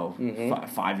 years ago, Mhm.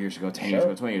 5 years ago, 10 years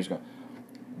Sure. ago, 20 years ago.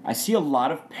 I see a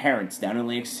lot of parents down in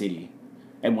Atlantic City,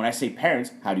 and when I say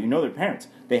parents, how do you know they're parents?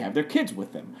 They have their kids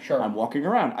with them. Sure. I'm walking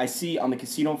around, I see on the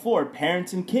casino floor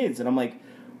parents and kids, and I'm like,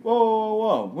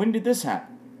 whoa, when did this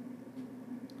happen?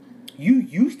 You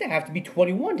used to have to be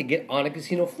 21 to get on a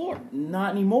casino floor.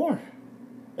 Not anymore.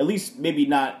 At least maybe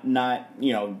not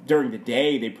during the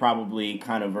day. They probably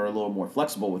kind of are a little more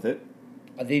flexible with it.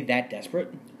 Are they that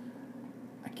desperate?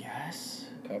 I guess.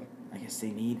 Okay. I guess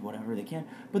they need whatever they can.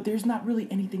 But there's not really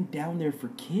anything down there for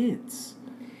kids.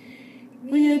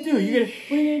 What are you gonna do?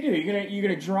 You're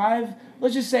gonna drive.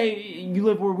 Let's just say you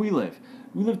live where we live.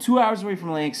 We live 2 hours away from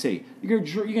Atlantic City. You're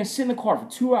gonna sit in the car for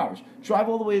 2 hours, drive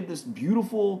all the way to this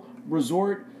beautiful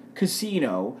resort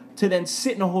casino, to then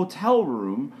sit in a hotel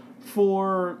room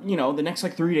for the next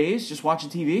 3 days, just watching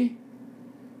TV.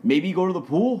 Maybe go to the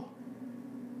pool.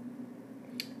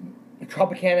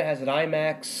 Tropicana has an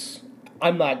IMAX.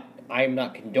 I'm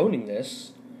not condoning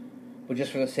this, but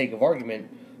just for the sake of argument,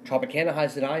 Tropicana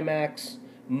has an IMAX.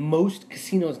 Most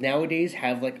casinos nowadays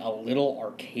have a little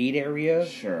arcade area.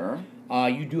 Sure.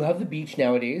 You do have the beach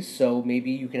nowadays, so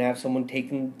maybe you can have someone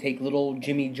take little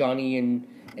Jimmy, Johnny, and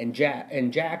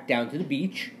Jack down to the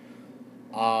beach.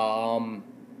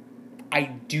 I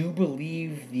do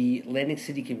believe the Atlantic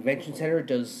City Convention Center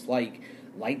does light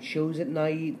shows at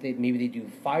night. Maybe they do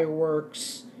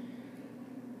fireworks.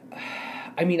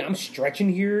 I mean, I'm stretching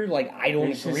here. I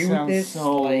don't agree with this.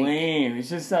 So lame. It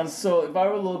just sounds so. If I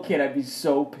were a little kid, I'd be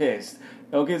so pissed.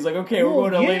 Okay, it's okay, we're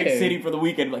going to Atlantic City for the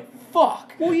weekend.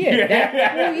 Fuck. Well, yeah,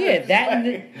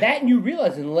 that and you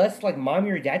realize unless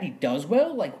mommy or daddy does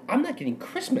well, I'm not getting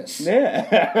Christmas. Yeah.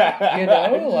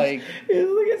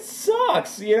 It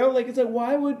sucks. It's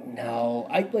why would no?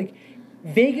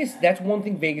 Vegas. That's one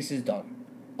thing Vegas has done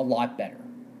a lot better.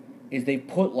 Is they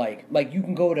put you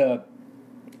can go to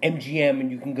MGM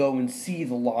and you can go and see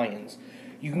the Lions.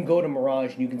 you can go to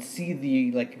Mirage and you can see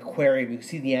the like aquarium, you can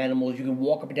see the animals, you can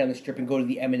walk up and down the strip and go to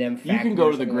the M&M factory. You can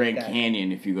go to the Grand like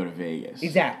Canyon if you go to Vegas.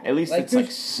 Exactly. At least it's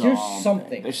there's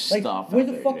something. There's like, stuff. where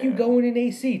the fuck you going in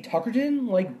AC? Tuckerton?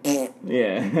 Like,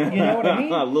 yeah. You know what I mean?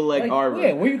 Little Lake Harbor.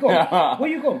 Yeah, where you going? Where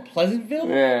you going? Pleasantville?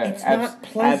 Yeah. It's not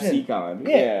Pleasant. Absecon.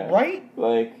 Yeah, right?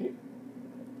 Like,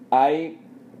 I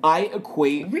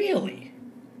equate... Really?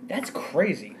 That's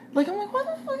crazy. Like, I'm like, what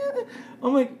the fuck is that?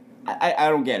 I'm like, I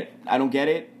don't get it. I don't get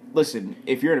it. Listen,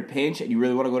 if you're in a pinch and you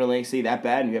really want to go to Lake City that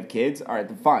bad and you have kids, all right,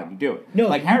 then fine, you do it. No,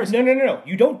 like Harris. No.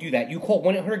 You don't do that. You call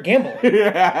 1-800-GAMBLE.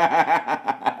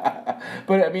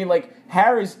 But I mean, like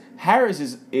Harris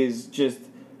is just.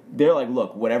 They're like,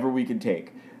 look, whatever we can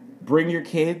take. Bring your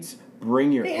kids.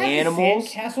 Bring your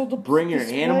animals. Bring your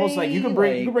animals. Like you can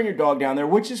bring your dog down there,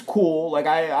 which is cool. Like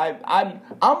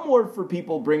I'm more for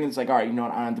people bringing. It's like, all right, you know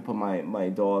what? I have to put my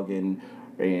dog in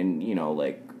you know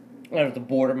like. I don't have to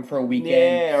board them for a weekend.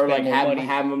 Yeah, or like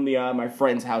have them my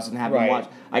friend's house and have them watch.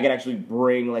 I could actually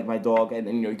bring like my dog, and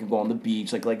then you know you can go on the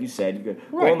beach, like you said, you could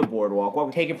go on the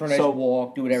boardwalk, take it for a nice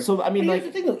walk, do whatever. So I mean, here's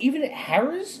the thing though, even at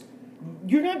Harrah's,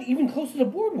 you're not even close to the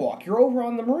boardwalk. You're over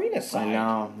on the marina side. I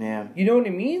know, man. You know what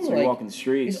I mean? So like walking the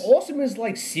streets. As awesome as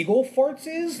like seagull farts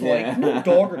is, like no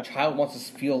dog or child wants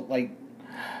to feel like.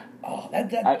 Oh,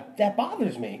 that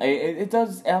bothers me. It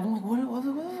does. I'm like, what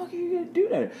the fuck are you gonna do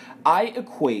that? I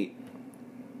equate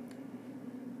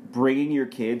bringing your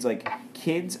kids, like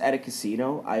kids at a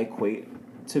casino, I equate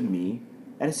to me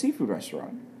at a seafood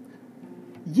restaurant.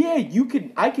 Yeah,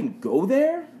 I can go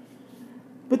there,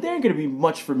 but there ain't gonna be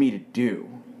much for me to do.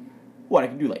 What, I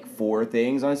can do like 4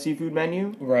 things on a seafood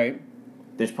menu? Right.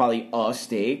 There's probably a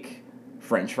steak,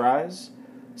 French fries.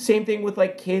 Same thing with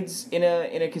like kids in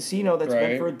a casino that's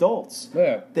meant for adults.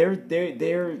 Yeah. They're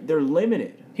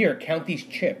limited. Here, count these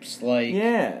chips. Like,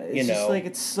 yeah, it's just like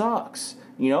it sucks.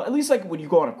 You know, at least like when you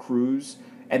go on a cruise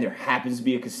and there happens to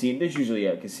be a casino. There's usually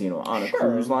a casino on a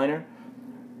cruise liner.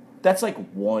 That's like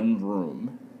one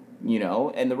room, you know,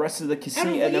 and the rest of the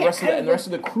casino and the rest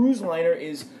of the cruise liner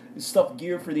is stuff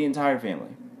geared for the entire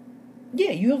family. Yeah,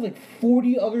 you have like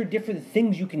 40 other different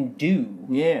things you can do.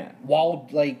 Yeah. While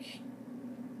like,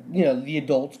 you know, the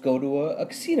adults go to a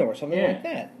casino or something like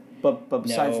that. But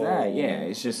besides that, yeah,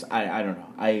 it's just I don't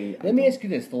know. Let me ask you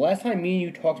this: the last time me and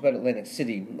you talked about Atlantic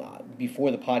City before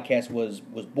the podcast was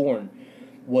born,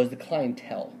 was the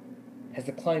clientele. Has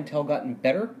the clientele gotten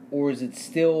better, or is it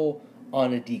still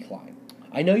on a decline?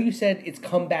 I know you said it's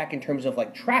come back in terms of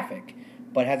like traffic,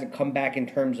 but has it come back in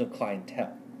terms of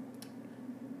clientele?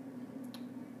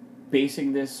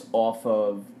 Basing this off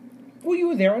of. Well, you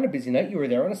were there on a busy night. You were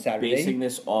there on a Saturday. Basing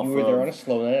this off you were there on a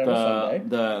slow night on a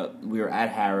Sunday. We were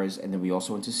at Harrah's, and then we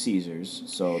also went to Caesars.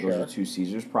 So those are 2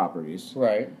 Caesars properties.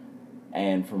 Right.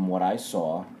 And from what I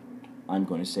saw, I'm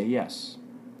going to say yes.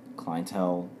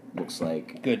 Clientele looks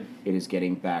like good. It is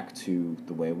getting back to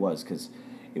the way it was, because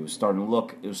it was starting to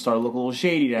look a little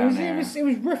shady down there. It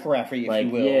was riffraffy, if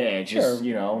you will. Yeah, just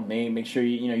you know, make sure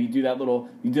you do that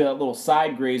little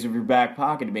side graze of your back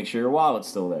pocket to make sure your wallet's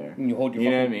still there. And you hold your.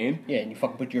 You know what I mean? Yeah, and you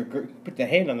fucking put the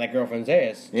hand on that girlfriend's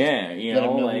ass. Yeah, you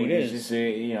know, know like who it is. Just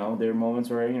you know, there are moments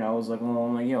where I was like, well,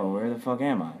 I'm like, yo, where the fuck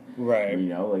am I? Right. You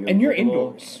know, like, and you're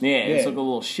indoors. It's like a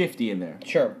little shifty in there.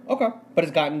 Sure. Okay. But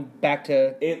it's gotten back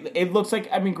to. It looks like,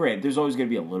 I mean, great. There's always going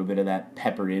to be a little bit of that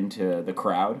peppered into the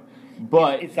crowd.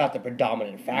 But it's not the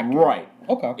predominant factor. Right.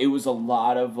 Okay. It was a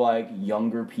lot of like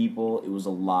younger people. It was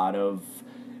a lot of.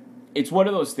 It's one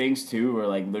of those things too, where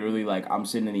like literally like I'm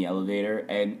sitting in the elevator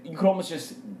and you can almost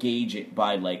just gauge it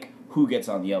by like who gets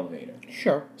on the elevator.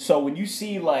 Sure. So when you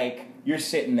see like you're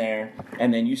sitting there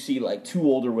and then you see like 2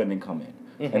 older women come in,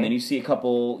 and then you see a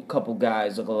couple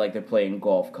guys look like they're playing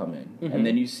golf come in, and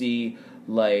then you see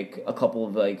like a couple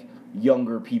of like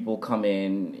younger people come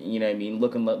in, you know what I mean,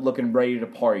 looking ready to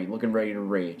party, looking ready to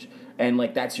rage, and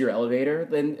like that's your elevator,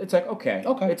 then it's like okay,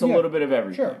 it's a little bit of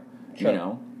everything, sure. You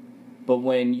know. But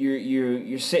when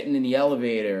you're sitting in the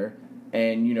elevator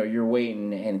and you know you're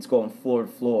waiting and it's going floor to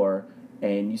floor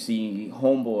and you see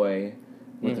homeboy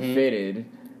with the fitted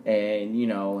and you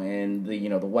know and the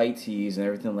the white tees and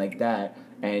everything like that,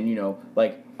 and you know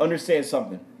like understand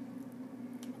something.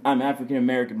 I'm African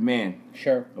American man.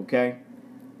 Sure. Okay.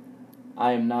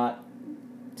 I am not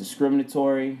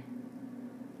discriminatory.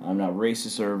 I'm not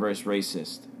racist or reverse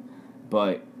racist.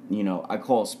 But, you know, I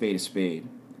call a spade.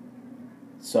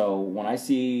 So when I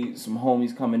see some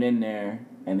homies coming in there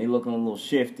and they looking a little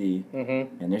shifty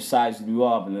and they're sizing you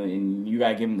up and you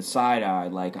gotta give them the side eye,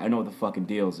 like I know what the fucking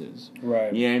deals is.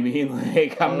 Right. You know what I mean?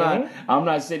 Like I'm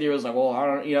not sitting here as like, well, I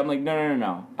don't. You know, I'm like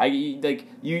no.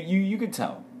 You could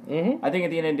tell. Mm-hmm. I think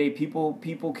at the end of the day, people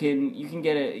you can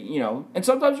get it, and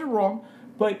sometimes you're wrong,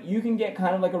 but you can get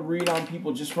kind of like a read on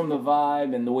people just from the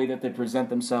vibe and the way that they present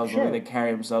themselves, Sure. the way they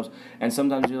carry themselves, and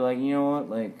sometimes you're like, you know what,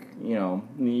 like,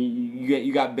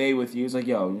 you got Bay with you. It's like,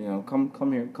 yo,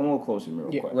 come here, come a little closer to me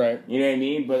real quick. Right. You know what I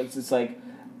mean? But it's just like,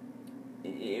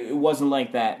 it wasn't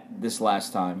like that this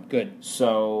last time. Good.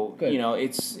 So Good.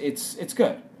 it's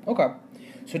good. Okay.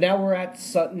 So now we're at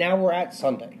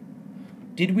Sunday.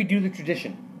 Did we do the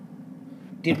tradition?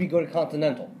 Did we go to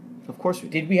Continental? Of course we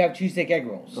did. Did we have cheesesteak egg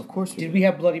rolls? Of course we did. did. We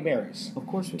have Bloody Marys? Of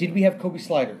course we did. We have Kobe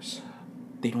sliders?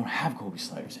 They don't have Kobe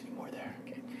sliders anymore there.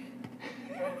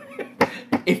 Okay.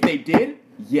 If they did,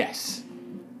 yes.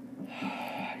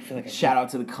 I feel like Shout out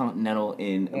to the Continental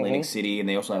in Atlantic City, and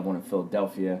they also have one in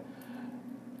Philadelphia.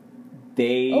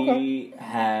 They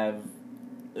have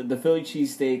the Philly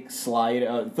cheesesteak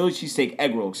Philly cheesesteak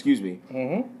egg roll, excuse me.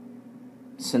 Mm-hmm.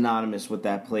 Synonymous with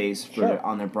that place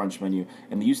on their brunch menu,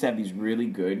 and they used to have these really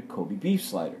good Kobe beef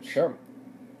sliders. Sure.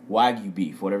 Wagyu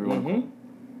beef, whatever you want to call it.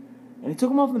 And they took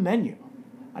them off the menu.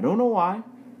 I don't know why.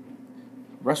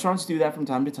 Restaurants do that from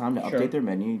time to time to update their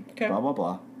menu, blah, blah,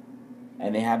 blah.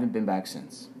 And they haven't been back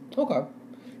since. Okay.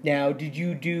 Now, did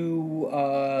you do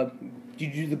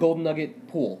the Golden Nugget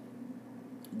pool?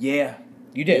 Yeah.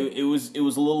 You did? It was a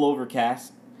little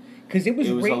overcast. Because it was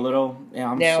a little...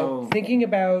 Yeah, thinking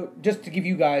about... Just to give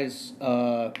you guys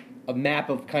a map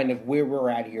of kind of where we're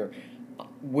at here.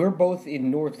 We're both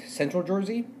in North Central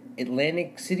Jersey.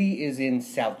 Atlantic City is in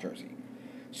South Jersey.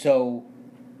 So,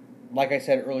 like I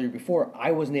said earlier before,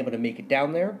 I wasn't able to make it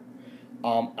down there.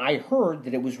 I heard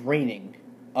that it was raining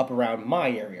up around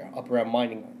my area, up around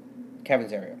mine and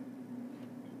Kevin's area.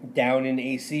 Down in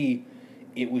AC,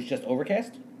 it was just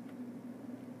overcast.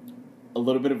 A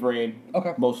little bit of rain.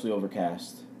 Okay. Mostly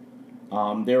overcast.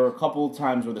 There were a couple of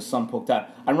times where the sun poked out.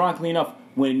 Ironically enough,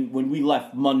 when we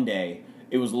left Monday,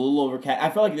 it was a little overcast. I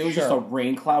felt like there was just a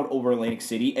rain cloud over Atlantic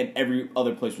City, and every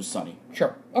other place was sunny.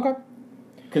 Sure. Okay.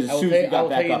 Because as soon as we got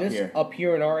back up here. Up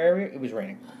here in our area, it was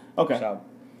raining. Okay. So.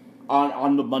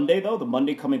 On the Monday, though, the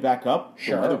Monday coming back up,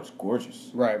 the weather was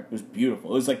gorgeous. Right. It was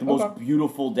beautiful. It was like the most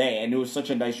beautiful day, and it was such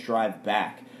a nice drive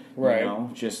back.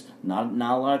 Right. Just not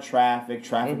a lot of traffic.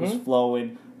 Traffic was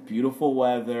flowing. Beautiful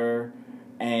weather,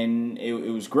 and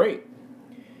it was great.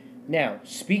 Now,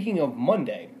 speaking of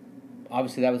Monday,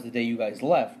 obviously that was the day you guys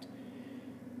left.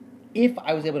 If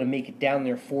I was able to make it down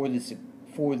there for this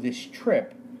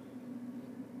trip,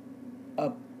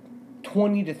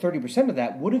 20 to 30% of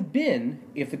that would have been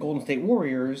if the Golden State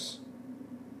Warriors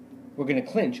were going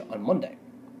to clinch on Monday.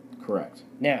 Correct.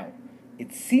 Now,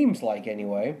 it seems like,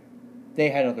 anyway, they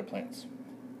had other plans.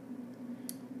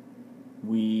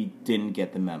 We didn't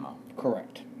get the memo.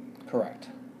 Correct.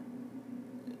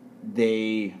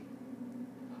 The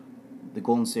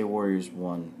Golden State Warriors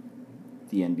won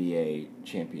the NBA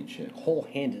championship.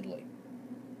 Whole-handedly.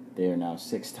 They are now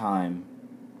 6-time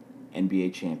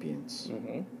NBA champions.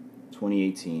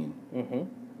 2018.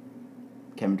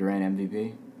 Kevin Durant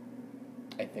MVP?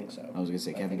 I think so. I was going to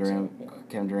say Kevin Durant. So, yeah.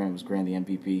 Kevin Durant was granted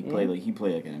the MVP. He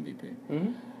played like an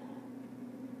MVP.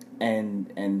 And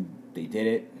they did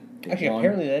it. Actually,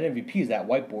 apparently that MVP is that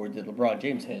whiteboard that LeBron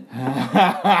James hit.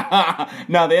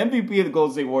 No, the MVP of the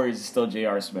Golden State Warriors is still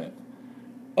J.R. Smith.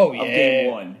 Oh, yeah. Of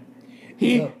Game 1.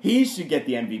 He should get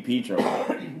the MVP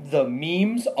trophy. The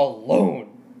memes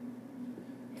alone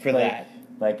for that.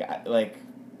 Like,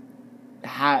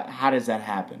 how does that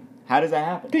happen?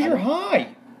 Because you're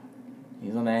high.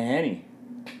 He's on that Henny.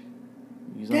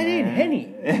 That ain't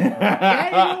Henny.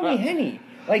 That ain't only Henny.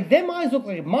 Like, them eyes look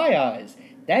like my eyes.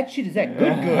 That shit is that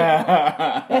good.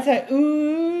 That's that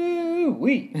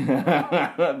ooh-wee.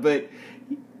 But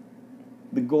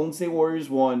the Golden State Warriors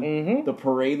won. The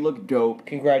parade looked dope.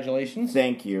 Congratulations.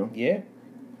 Thank you. Yeah.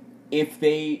 If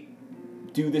they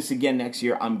do this again next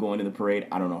year, I'm going to the parade.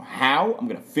 I don't know how. I'm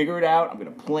going to figure it out. I'm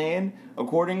going to plan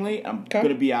accordingly. I'm going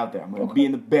to be out there. I'm going to be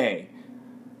in the Bay.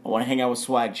 I want to hang out with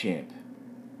Swag Champ.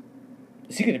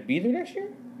 Is he going to be there next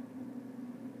year?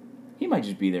 He might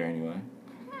just be there anyway.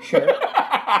 Sure.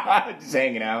 Just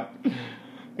hanging out.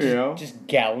 Just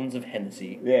gallons of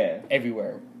Hennessy. Yeah.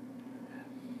 Everywhere.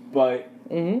 But...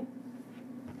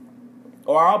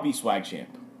 Or I'll be Swag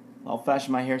Champ. I'll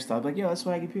fashion my hairstyle. I'll be like, yo, that's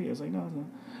Swaggy P. I was like, no, it's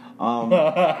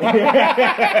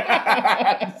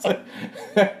not.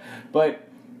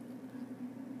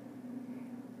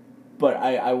 But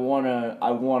I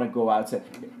wanna go out to...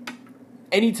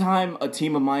 Anytime a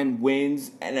team of mine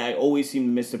wins, and I always seem to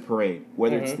miss the parade,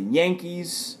 whether it's the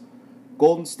Yankees,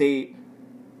 Golden State,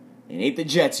 It ain't the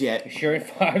Jets yet. Sure,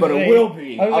 but But it will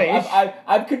be.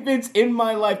 I'm convinced in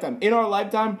my lifetime, in our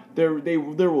lifetime, there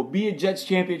will be a Jets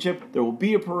championship, there will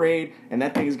be a parade, and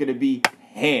that thing is going to be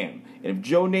ham. And if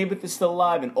Joe Namath is still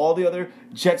alive and all the other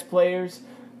Jets players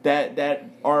that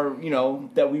are,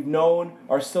 that we've known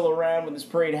are still around when this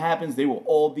parade happens, they will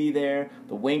all be there.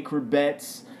 The Wayne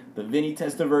Corbett's, the Vinny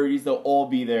Testaverdes, they'll all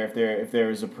be there if there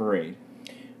is a parade.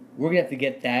 We're going to have to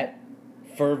get that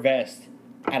fur vest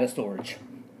out of storage.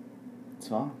 That's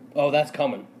fine. Oh, that's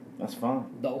coming. That's fine.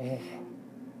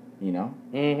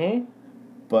 Mm-hmm.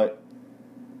 But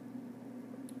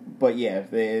yeah,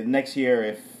 next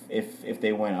year if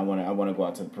they win, I want to go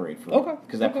out to the parade for okay.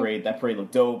 Because that parade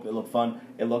looked dope. It looked fun.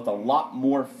 It looked a lot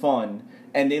more fun,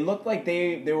 and they looked like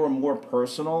they were more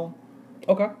personal.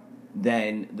 Okay.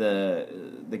 Than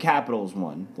the Capitals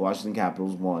won. The Washington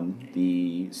Capitals won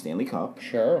the Stanley Cup.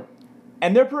 Sure.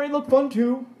 And their parade looked fun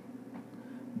too,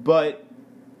 but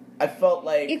I felt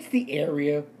like it's the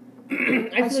area.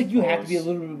 I feel like you have to be a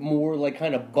little bit more like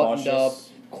kind of buttoned up,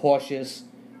 cautious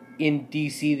in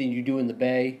DC than you do in the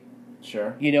Bay.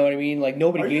 Sure. You know what I mean? Like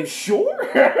nobody. Are you sure?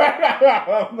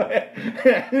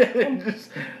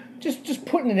 just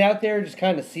putting it out there, just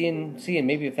kind of seeing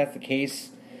maybe if that's the case.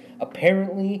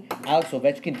 Apparently, Alex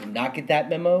Ovechkin did not get that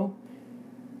memo.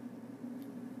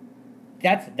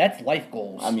 That's life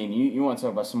goals. I mean, you want to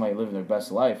talk about somebody living their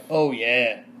best life? Oh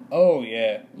yeah.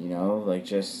 Like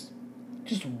just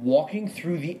walking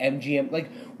through the MGM. Like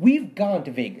we've gone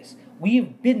to Vegas. We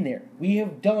have been there. We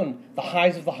have done the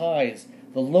highs of the highs,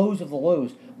 the lows of the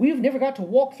lows. We have never got to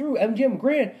walk through MGM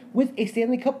Grand with a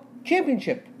Stanley Cup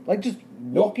championship. Like just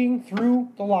walking through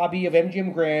the lobby of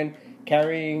MGM Grand,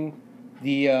 carrying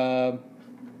the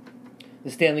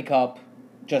Stanley Cup,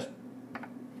 just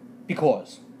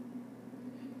because.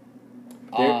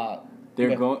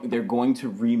 They're going to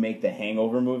remake the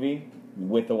Hangover movie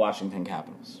with the Washington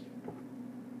Capitals.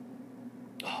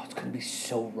 Oh, it's going to be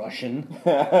so Russian.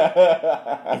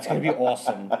 It's going to be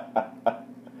awesome.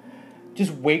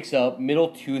 Just wakes up, middle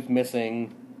tooth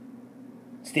missing,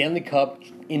 Stanley Cup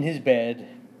in his bed,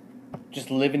 just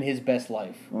living his best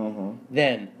life. Mm-hmm.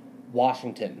 Then,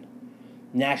 Washington,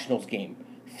 Nationals game,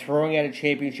 throwing out a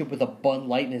championship with a Bud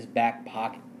Light in his back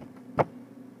pocket.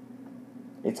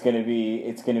 It's gonna be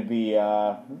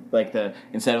like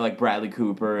instead of like Bradley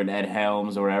Cooper and Ed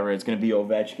Helms or whatever, it's gonna be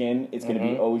Ovechkin, it's gonna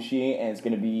be Oshie, and it's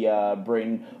gonna be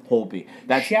Braden Holtby.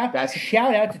 Shout out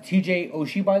to TJ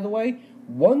Oshie, by the way,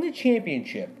 won the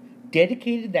championship,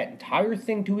 dedicated that entire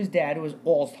thing to his dad who has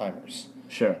Alzheimer's.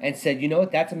 Sure. And said, you know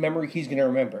what, that's a memory he's gonna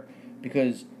remember.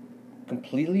 Because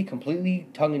completely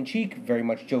tongue in cheek, very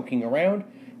much joking around,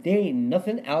 there ain't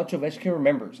nothing Alex Ovechkin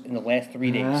remembers in the last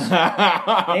 3 days.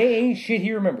 There ain't shit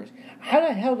he remembers. How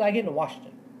the hell did I get into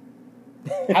Washington?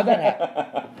 How'd that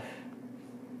happen?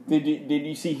 Did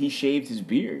you see he shaved his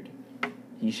beard?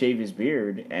 He shaved his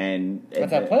beard, and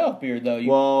that's a playoff beard, though.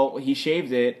 Well, he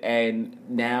shaved it, and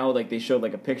now like they showed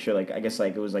like a picture, like I guess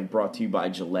like it was like brought to you by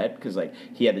Gillette because like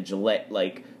he had the Gillette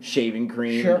like shaving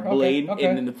cream blade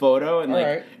in the photo, and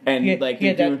he had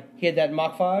that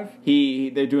Mach 5.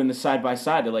 They're doing the side by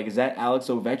side. They're like, is that Alex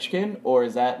Ovechkin or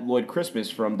is that Lloyd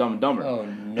Christmas from Dumb and Dumber? Oh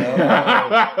no!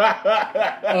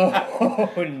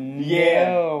 Oh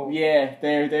no! Yeah.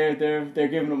 They're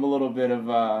giving him a little bit of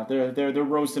they're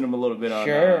roasting him a little bit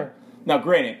on. Sure. Now,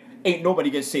 granted, ain't nobody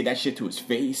gonna say that shit to his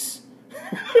face.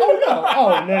 Oh no!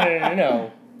 Oh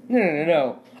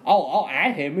no! I'll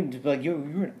add him and just be like, you're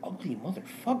an ugly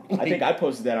motherfucker. I think I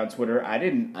posted that on Twitter. I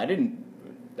didn't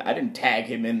tag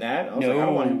him in that. I was like, I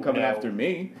don't want him coming after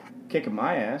me, kicking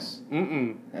my ass.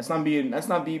 That's not me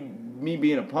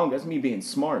being a punk. That's me being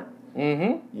smart.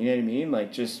 Mm-hmm. You know what I mean?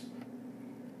 Like, just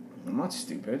I'm not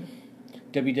stupid.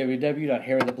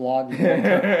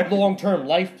 www.hairoftheblog long-term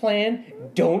life plan.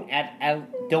 Don't at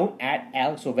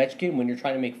Alex Ovechkin when you're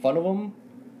trying to make fun of him.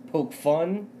 Poke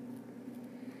fun.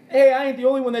 Hey, I ain't the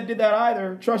only one that did that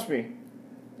either. Trust me.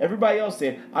 Everybody else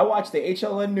did. I watched the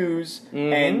HLN news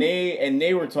and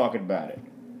they were talking about it.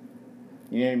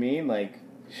 You know what I mean? Like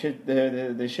shit.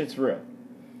 The shit's real.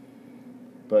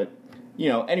 But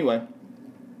anyway.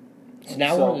 So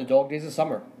now we're in the dog days of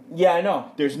summer. Yeah, I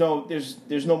know. There's no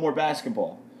more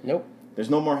basketball. Nope. There's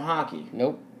no more hockey.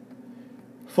 Nope.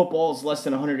 Football is less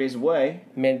than 100 days away.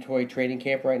 Mandatory training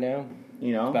camp right now.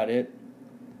 That's about it.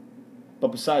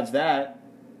 But besides that,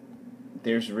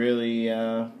 there's really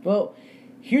well,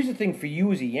 here's the thing for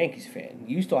you as a Yankees fan.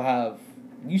 You still have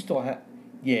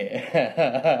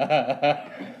yeah.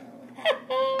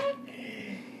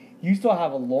 You still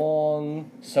have a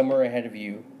long summer ahead of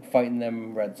you fighting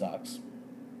them Red Sox.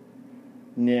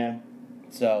 Yeah.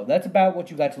 So that's about what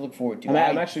you got to look forward to.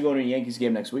 I'm actually going to a Yankees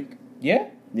game next week. Yeah?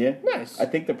 Yeah. Nice. I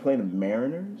think they're playing the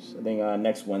Mariners. I think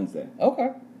next Wednesday.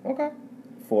 Okay.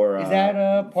 For Is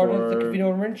that part of the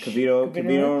Covino and Rich?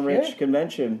 Covino and Rich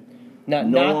convention.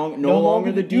 No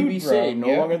longer the Dude DBC. Bro. No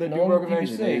Yep. longer the Dude Bro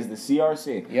convention. It is the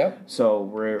CRC. Yep. So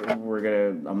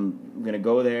I'm gonna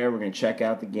go there. We're gonna check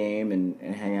out the game and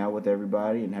hang out with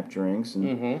everybody and have drinks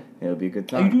and it'll be a good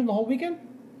time. Are you doing the whole weekend?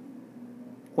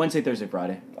 Wednesday, Thursday,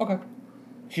 Friday. Okay.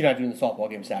 So you're not doing the softball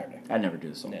game Saturday? I never do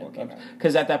the softball games. Okay.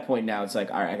 Because at that point now, it's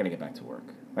like, all right, I gotta get back to work.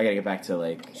 I gotta get back to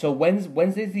like. So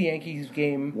Wednesday's the Yankees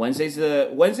game. Wednesday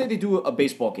they do a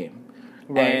baseball game,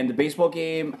 Right. And the baseball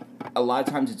game, a lot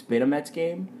of times it's been a Mets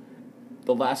game.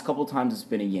 The last couple of times it's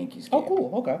been a Yankees game. Oh,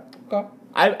 cool. Okay.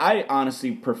 I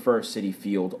honestly prefer Citi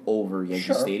Field over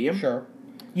Yankee Stadium. Sure.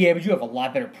 Yeah, but you have a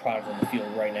lot better product on the field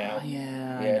right now.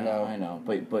 Yeah, I know.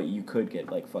 But you could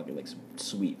get like fucking like some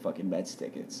sweet fucking Mets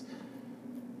tickets.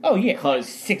 Oh yeah, Cause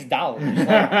 $6.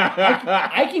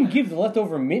 I can give the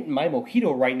leftover mint in my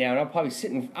mojito right now, and I'll probably sit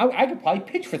and I could probably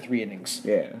pitch for 3 innings.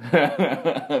 Yeah,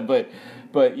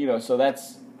 but you know, so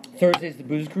that's Thursday's the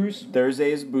Booze Cruise.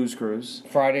 Thursday is Booze Cruise.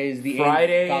 Friday is the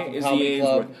Friday is Comedy the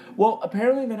Club. Well,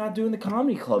 apparently they're not doing the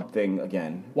comedy club thing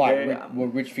again. Why?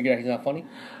 Rich figured out he's not funny.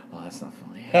 Oh, that's not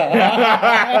funny. That's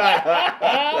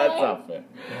not fair.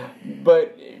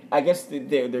 But I guess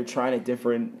they're trying a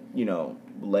different,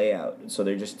 layout. So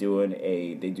they're just doing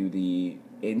they do the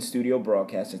in-studio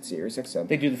broadcast at SiriusXM.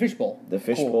 They do the fishbowl. The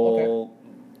fishbowl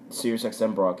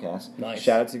SiriusXM broadcast. Nice.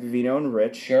 Shout out to Vivino and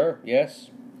Rich. Sure, yes.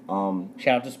 Shout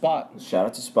out to Spot. Shout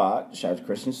out to Spot. Shout out to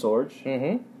Christian Sorge.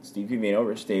 Mm-hmm. Steve Vivino,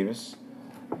 Rich Davis.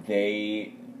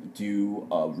 They do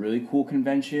a really cool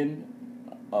convention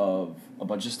of a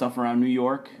bunch of stuff around New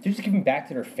York. They're just giving back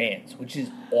to their fans, which is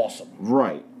awesome.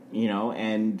 Right.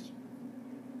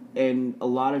 And a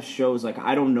lot of shows, like,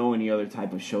 I don't know any other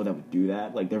type of show that would do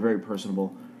that. Like, they're very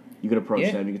personable. You could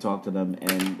approach them, you could talk to them,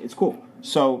 and it's cool.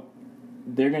 So,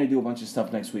 they're going to do a bunch of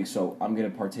stuff next week, so I'm going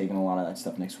to partake in a lot of that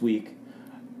stuff next week.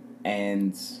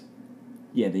 And,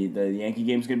 yeah, the Yankee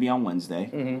game's going to be on Wednesday.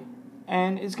 Mm-hmm.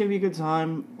 And it's going to be a good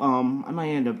time. I might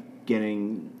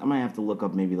have to look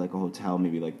up maybe, like, a hotel,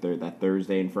 maybe, like, that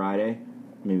Thursday and Friday.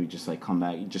 Maybe just, like, come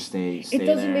back, just stay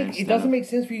there. It doesn't make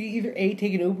sense for you to either A,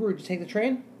 take an Uber or just take the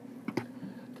train?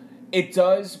 It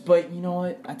does, but you know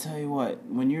what? I tell you what,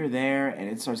 when you're there and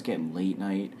it starts getting late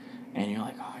night, and you're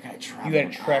like, oh, I gotta travel. You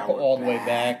gotta trek all the way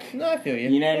back. No, I feel you.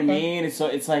 You know what I mean? It's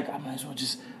like I might as well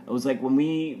just. It was like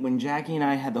when Jackie and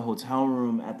I had the hotel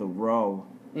room at the Row,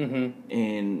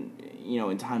 in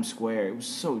Times Square. It was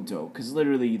so dope because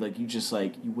literally, like, you just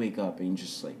like you wake up and you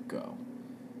just like go,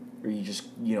 or you just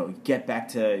get back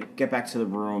to the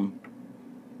room,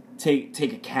 take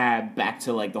a cab back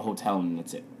to like the hotel, and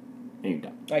that's it. And you're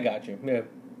done. I got you. Yeah.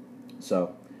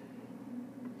 So,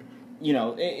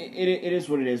 it is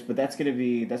what it is, but that's gonna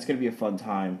be a fun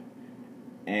time,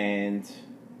 and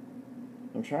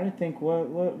I'm trying to think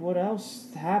what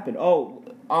else happened. Oh,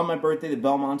 on my birthday, the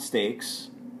Belmont Stakes.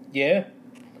 Yeah.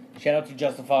 Shout out to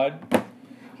Justified.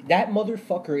 That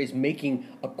motherfucker is making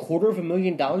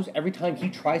 $250,000 every time he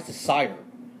tries to sire.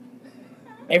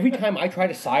 Every time I try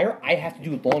to sire, I have to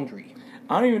do laundry.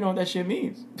 I don't even know what that shit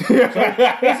means. So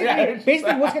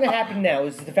basically what's going to happen now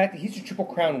is the fact that he's a Triple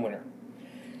Crown winner.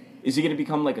 Is he going to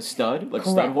become like a stud? Like a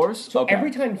Correct. stud horse? So okay. every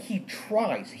time he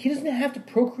tries, he doesn't have to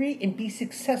procreate and be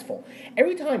successful.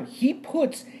 Every time he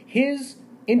puts his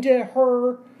into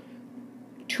her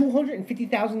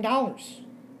 $250,000.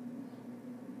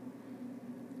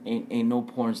 Ain't no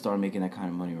porn star making that kind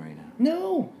of money right now.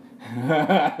 No.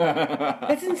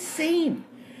 That's insane.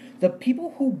 The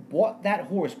people who bought that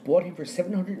horse bought him for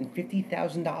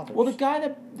 $750,000. Well,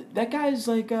 that guy's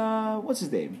like, what's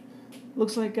his name?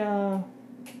 Looks like,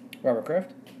 Robert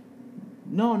Kraft?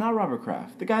 No, not Robert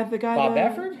Kraft. The guy. Bob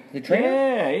Baffert? The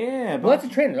trainer? Yeah. Well, that's a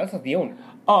trainer. That's not the owner.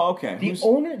 Oh, okay.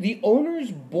 The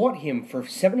owners bought him for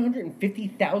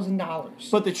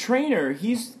 $750,000. But the trainer,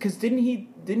 didn't he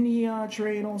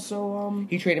train also?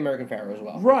 He trained American Pharaoh as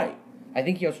well. Right. I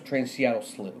think he also trained Seattle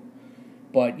Slew.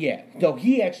 But yeah, no,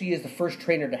 he actually is the first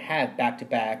trainer to have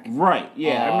back-to-back. Right.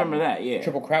 Yeah, I remember that. Yeah.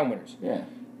 Triple Crown winners. Yeah.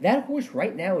 That horse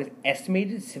right now is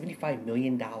estimated at $75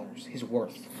 million. His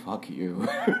worth. Fuck you.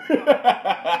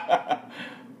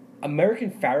 American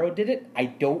Pharaoh did it. I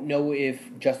don't know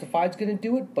if Justified's going to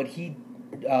do it, but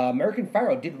American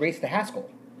Pharaoh did race the Haskell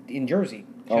in Jersey.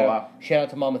 Shout out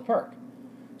to Monmouth Park.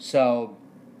 So,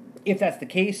 if that's the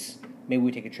case, maybe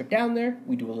we take a trip down there.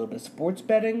 We do a little bit of sports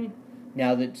betting.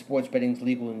 Now that sports betting's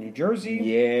legal in New Jersey.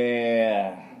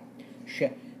 Yeah.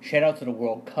 Shout out to the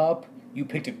World Cup. You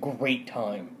picked a great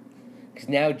time. because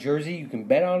now Jersey, you can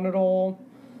bet on it all.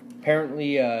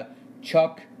 Apparently,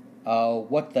 Chuck,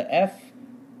 what the F,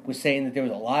 was saying that there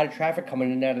was a lot of traffic coming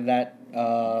in and out of that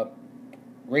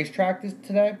racetrack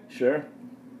today. Sure.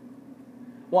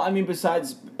 Well, I mean,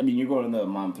 you're going to the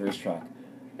Monmouth racetrack,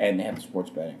 and they have the sports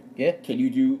betting. Yeah. Can you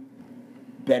do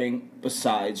betting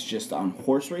besides just on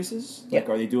horse races? Yep. Like,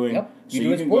 are they doing? Yep. So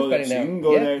You can sports go there. betting So now. you can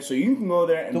go Yeah. there. So you can go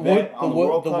there and The bet Wo- on the the Wo-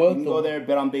 World the Cup. Wo- You can go there and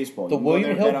bet on baseball. The You can go William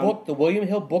there and Hill bet on- book. The William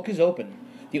Hill book is open.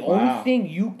 The Wow. only thing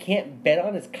you can't bet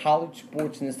on is college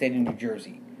sports in the state of New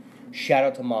Jersey. Shout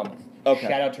out to Monmouth. Okay.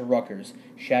 Shout out to Rutgers.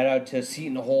 Shout out to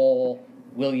Seton Hall,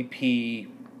 Willie P.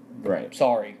 Right.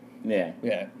 Sorry. Yeah.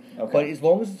 Yeah. Okay. But as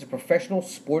long as it's a professional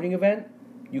sporting event,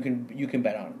 you can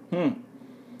bet on it.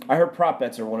 I heard prop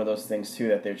bets are one of those things too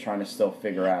that they're trying to still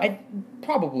figure out.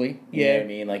 Probably. You Yeah. know what I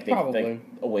mean? Like probably.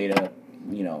 a way to,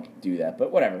 do that.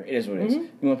 But whatever, it is what it is. Mhm.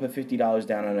 You want to put $50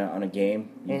 down on a game,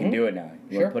 you can do it now.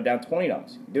 You Sure. want to put down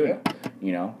 $20, you can do it.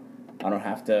 You know, I don't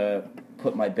have to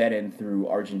put my bet in through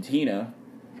Argentina.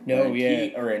 No,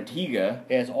 or Antigua.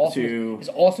 Yeah, as awesome, to- as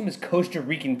awesome as Costa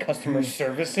Rican customer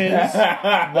service is,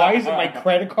 why isn't my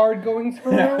credit card going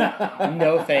through?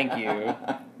 No, thank you.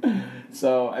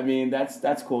 So I mean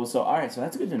that's cool. So all right, so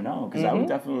that's good to know because I would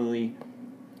definitely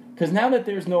because now that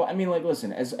there's no, I mean like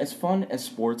listen, as fun as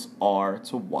sports are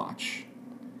to watch,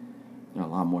 they're a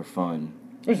lot more fun.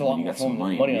 There's a lot You more got some fun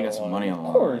money. money You on got the some line. money on the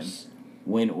Of line. course.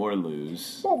 Win or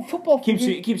lose. Well, football Keeps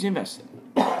you invested.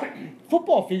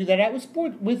 Football figured that out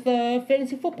with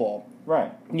fantasy football.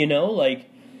 Right. You know, like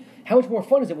how much more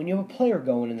fun is it when you have a player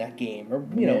going in that game, or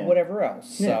know Yeah. whatever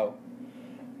else. Yeah. So,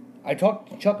 I talked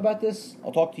to Chuck about this.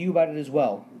 I'll talk to you about it as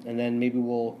well, and then maybe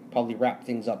we'll probably wrap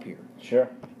things up here. Sure.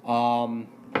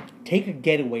 Take a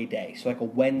getaway day, so like a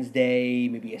Wednesday,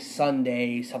 maybe a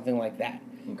Sunday, something like that.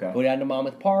 Okay. Go down to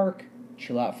Monmouth Park,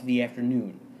 chill out for the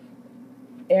afternoon.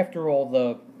 After all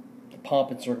the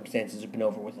pomp and circumstances have been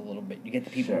over with a little bit, you get the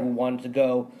people Sure. who wanted to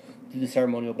go do the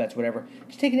ceremonial bets, whatever.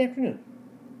 Just take an afternoon.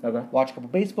 Okay. Watch a couple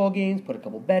baseball games, put a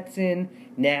couple bets in.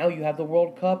 Now you have the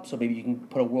World Cup, so maybe you can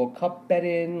put a World Cup bet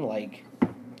in, like,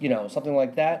 something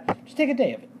like that. Just take a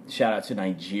day of it. Shout out to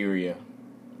Nigeria.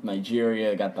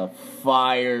 Nigeria got the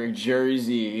fire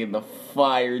jersey and the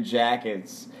fire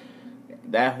jackets.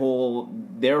 Their whole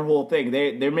thing.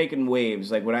 They're making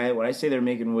waves. Like when I say they're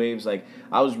making waves, like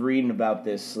I was reading about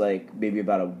this like maybe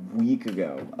about a week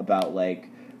ago about like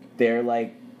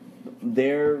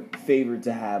they're favored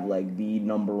to have like the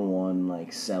number one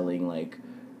like selling like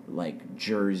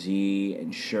jersey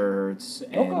and shirts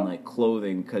and like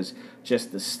clothing because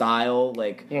just the style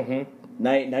like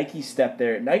Nike stepped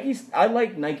there. I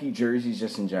like Nike jerseys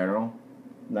just in general.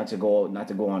 Not to go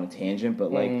on a tangent,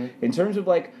 but like in terms of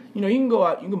like you can go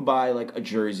out, you can buy like a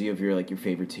jersey of your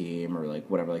favorite team or like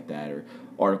whatever like that, or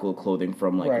article of clothing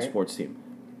from like a sports team.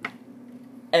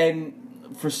 And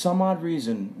for some odd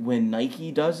reason, when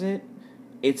Nike does it,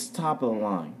 it's top of the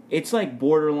line. It's like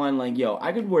borderline like, yo,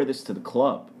 I could wear this to the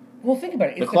club. Well, think about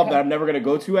it. The club that I'm never gonna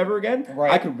go to ever again.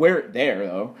 Right. I could wear it there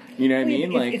though. You know what I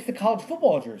mean? Like it's the college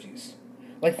football jerseys.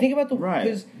 Like think about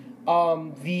because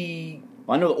the.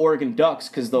 I know the Oregon Ducks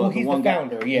because the he's one the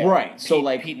founder, guy, yeah. right? So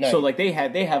Pete Knight. so like they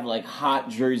have like hot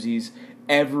jerseys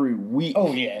every week.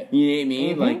 Oh yeah, you know what I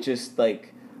mean? Like just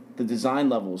like the design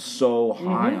level is so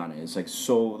high on it. It's like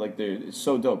so like it's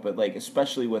so dope. But like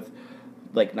especially with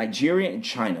like Nigeria and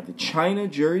China, the China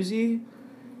jersey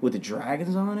with the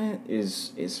dragons on it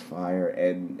is fire,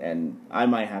 and I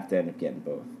might have to end up getting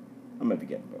both. I might be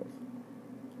getting both.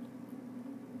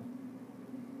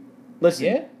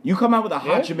 Listen, you come out with a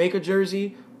hot Jamaica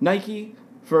jersey, Nike,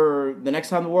 for the next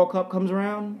time the World Cup comes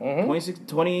around,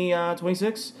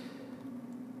 26?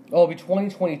 Oh, it'll be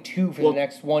 2022 for the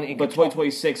next one. But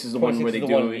 2026 is the one where they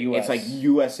do it. It's like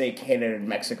USA, Canada, and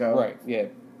Mexico. Right, yeah.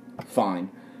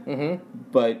 Fine.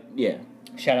 But, yeah.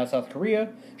 Shout out South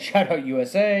Korea. Shout out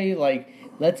USA. Like,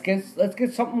 let's get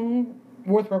something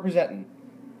worth representing.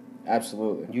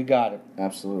 Absolutely. You got it.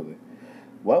 Absolutely.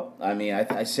 Well, I mean,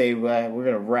 I say we're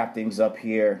gonna wrap things up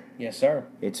here. Yes, sir.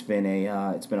 It's been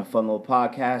a fun little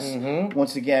podcast.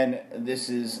 Once again, this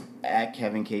is at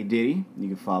Kevin K Diddy. You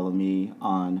can follow me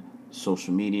on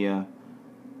social media,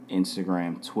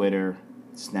 Instagram, Twitter,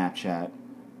 Snapchat,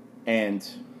 and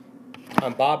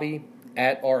I'm Bobby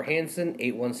at R Hansen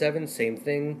 817. Same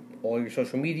thing. All your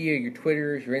social media, your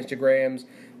Twitters, your Instagrams.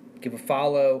 Give a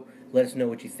follow. Let us know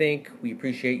what you think. We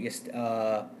appreciate you.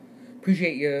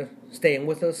 Appreciate you staying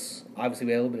with us. Obviously,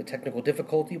 we had a little bit of technical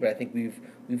difficulty, but I think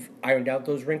we've ironed out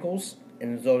those wrinkles,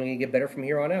 and it's only going to get better from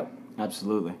here on out.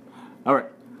 Absolutely. All right.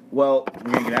 Well,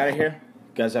 we're going to get out of here.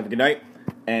 You guys have a good night,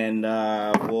 and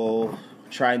we'll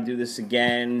try try and do this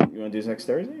again. You want to do this next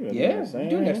Thursday? Yeah, we can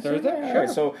do it next Thursday. All Sure. right,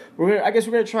 so I guess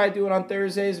we're gonna try to do it on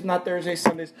Thursdays, if not Thursdays,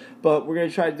 Sundays. But we're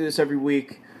gonna try to do this every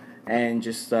week and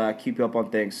just keep you up on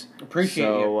things. Appreciate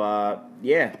you. So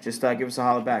yeah, just give us a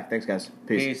holler back. Thanks, guys.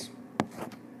 Peace. Peace.